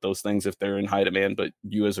to get those things if they're in high demand, but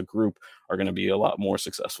you as a group are going to be a lot more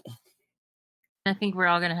successful. I think we're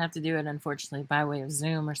all going to have to do it, unfortunately, by way of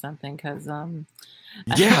Zoom or something, because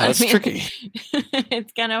it's tricky.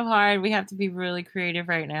 It's kind of hard. We have to be really creative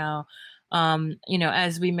right now.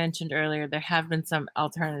 As we mentioned earlier, there have been some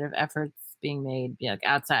alternative efforts being made, like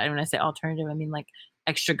outside. And when I say alternative, I mean like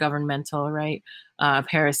extra governmental, right?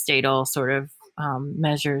 Parastatal sort of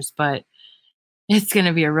measures, but it's going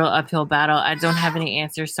to be a real uphill battle. I don't have any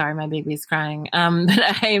answers. Sorry, my baby's crying. But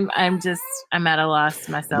I'm at a loss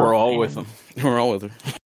myself. We're all with them. We're all with her.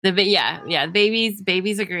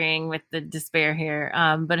 Baby's agreeing with the despair here.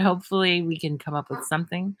 But hopefully we can come up with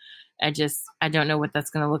something. I don't know what that's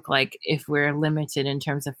going to look like if we're limited in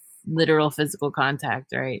terms of literal physical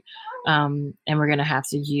contact, right? And we're going to have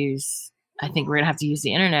to use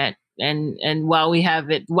the internet. And while we have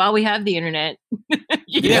the internet,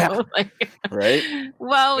 right.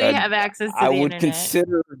 While we have access to the internet, I would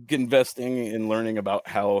consider investing in learning about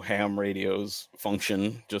how ham radios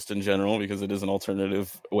function just in general, because it is an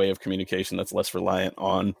alternative way of communication that's less reliant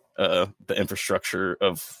on the infrastructure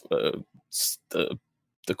of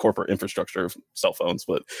the corporate infrastructure of cell phones.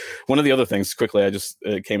 But one of the other things quickly,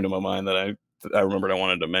 it came to my mind that I remembered I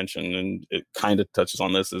wanted to mention, and it kind of touches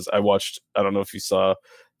on this, is I don't know if you saw,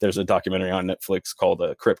 there's a documentary on Netflix called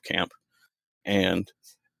Crip Camp, and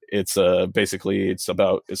it's basically it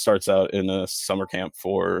starts out in a summer camp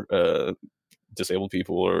for disabled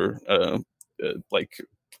people, or like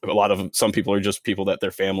some people are just people that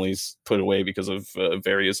their families put away because of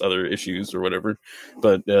various other issues or whatever.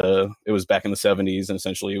 But it was back in the 70s, and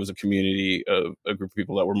essentially it was a community of a group of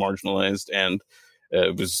people that were marginalized, and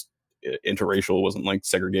it was interracial, wasn't like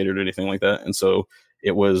segregated or anything like that. And so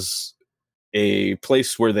it was a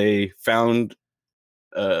place where they found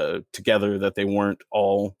together that they weren't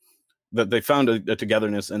all, that they found a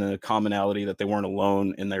togetherness and a commonality, that they weren't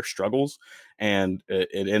alone in their struggles. And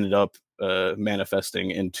it ended up manifesting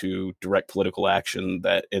into direct political action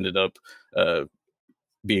that ended up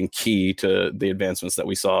being key to the advancements that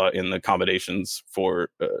we saw in the accommodations for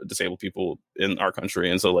disabled people in our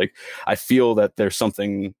country. And so I feel that there's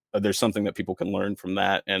something that people can learn from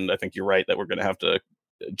that. And I think you're right that we're going to have to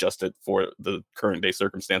adjust it for the current day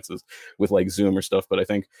circumstances with Zoom or stuff. But I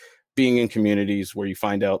think being in communities where you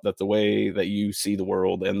find out that the way that you see the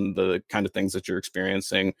world and the kind of things that you're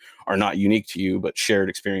experiencing are not unique to you, but shared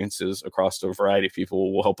experiences across a variety of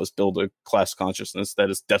people, will help us build a class consciousness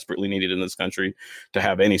that is desperately needed in this country to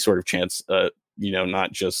have any sort of chance,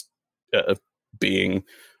 not just being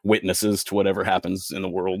witnesses to whatever happens in the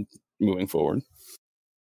world moving forward.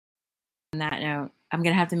 On that note, I'm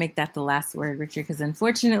going to have to make that the last word, Richard, because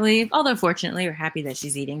fortunately, we're happy that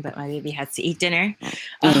she's eating, but my baby has to eat dinner.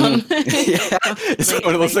 It's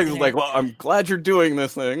one of those things dinner. Well, I'm glad you're doing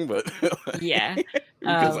this thing, but yeah.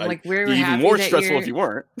 We're even more stressful if you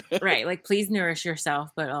weren't. Right. Please nourish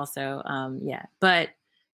yourself, but also, But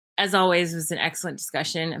as always, it was an excellent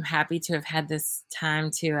discussion. I'm happy to have had this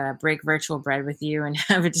time to break virtual bread with you and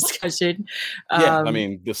have a discussion.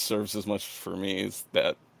 This serves as much for me as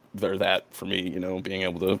that they're that for me, being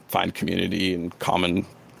able to find community and common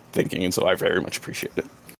thinking. And so I very much appreciate it.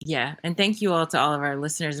 Yeah. And thank you all to all of our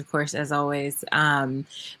listeners, of course, as always. But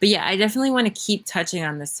yeah, I definitely want to keep touching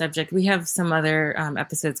on this subject. We have some other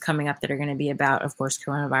episodes coming up that are going to be about, of course,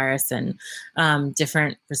 coronavirus and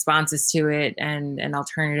different responses to it and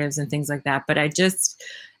alternatives and things like that. But I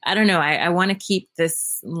don't know. I want to keep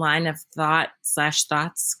this line of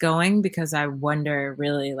thoughts going, because I wonder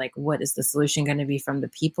really, like, what is the solution going to be from the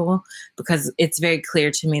people? Because it's very clear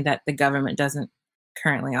to me that the government doesn't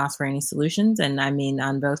currently offer any solutions, and I mean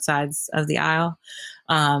on both sides of the aisle.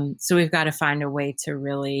 So we've got to find a way to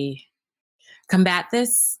really combat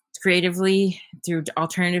this creatively through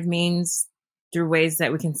alternative means, through ways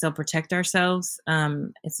that we can still protect ourselves.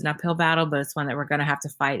 It's an uphill battle, but it's one that we're going to have to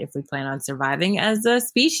fight if we plan on surviving as a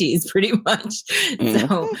species, pretty much.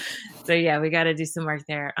 Mm-hmm. So yeah, we got to do some work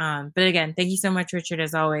there. But again, thank you so much, Richard,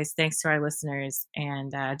 as always. Thanks to our listeners.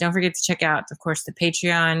 And don't forget to check out, of course, the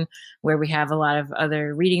Patreon, where we have a lot of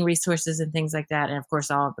other reading resources and things like that. And of course,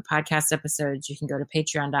 all of the podcast episodes. You can go to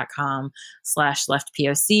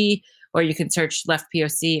patreon.com/leftpoc, or you can search Left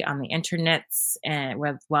POC on the internets and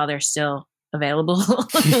while they're still available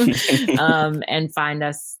and find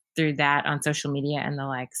us through that on social media and the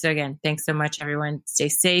like. So again, thanks so much, everyone. Stay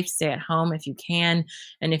safe, stay at home if you can.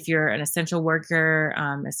 And if you're an essential worker,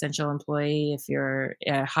 essential employee, if you're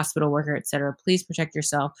a hospital worker, etc., please protect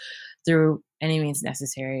yourself through any means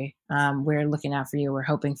necessary. We're looking out for you. We're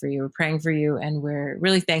hoping for you. We're praying for you. And we're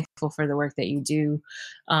really thankful for the work that you do,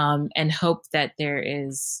 and hope that there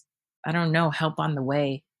is, help on the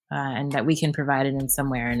way, and that we can provide it in some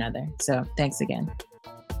way or another. So thanks again.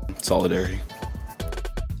 Solidarity.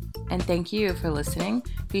 And thank you for listening.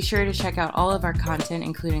 Be sure to check out all of our content,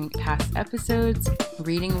 including past episodes,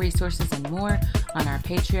 reading resources, and more on our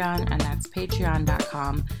Patreon, and that's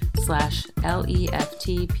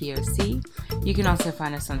patreon.com/LEFTPOC. You can also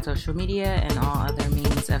find us on social media and all other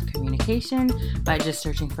means of communication by just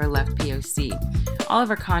searching for Left POC. All of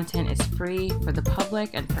our content is free for the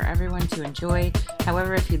public and for everyone to enjoy.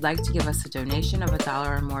 However, if you'd like to give us a donation of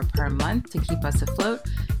 $1 or more per month to keep us afloat,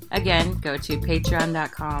 again, go to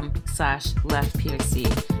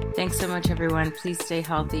patreon.com/leftpoc. Thanks so much, everyone. Please stay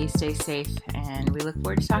healthy, stay safe, and we look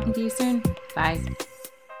forward to talking to you soon. Bye.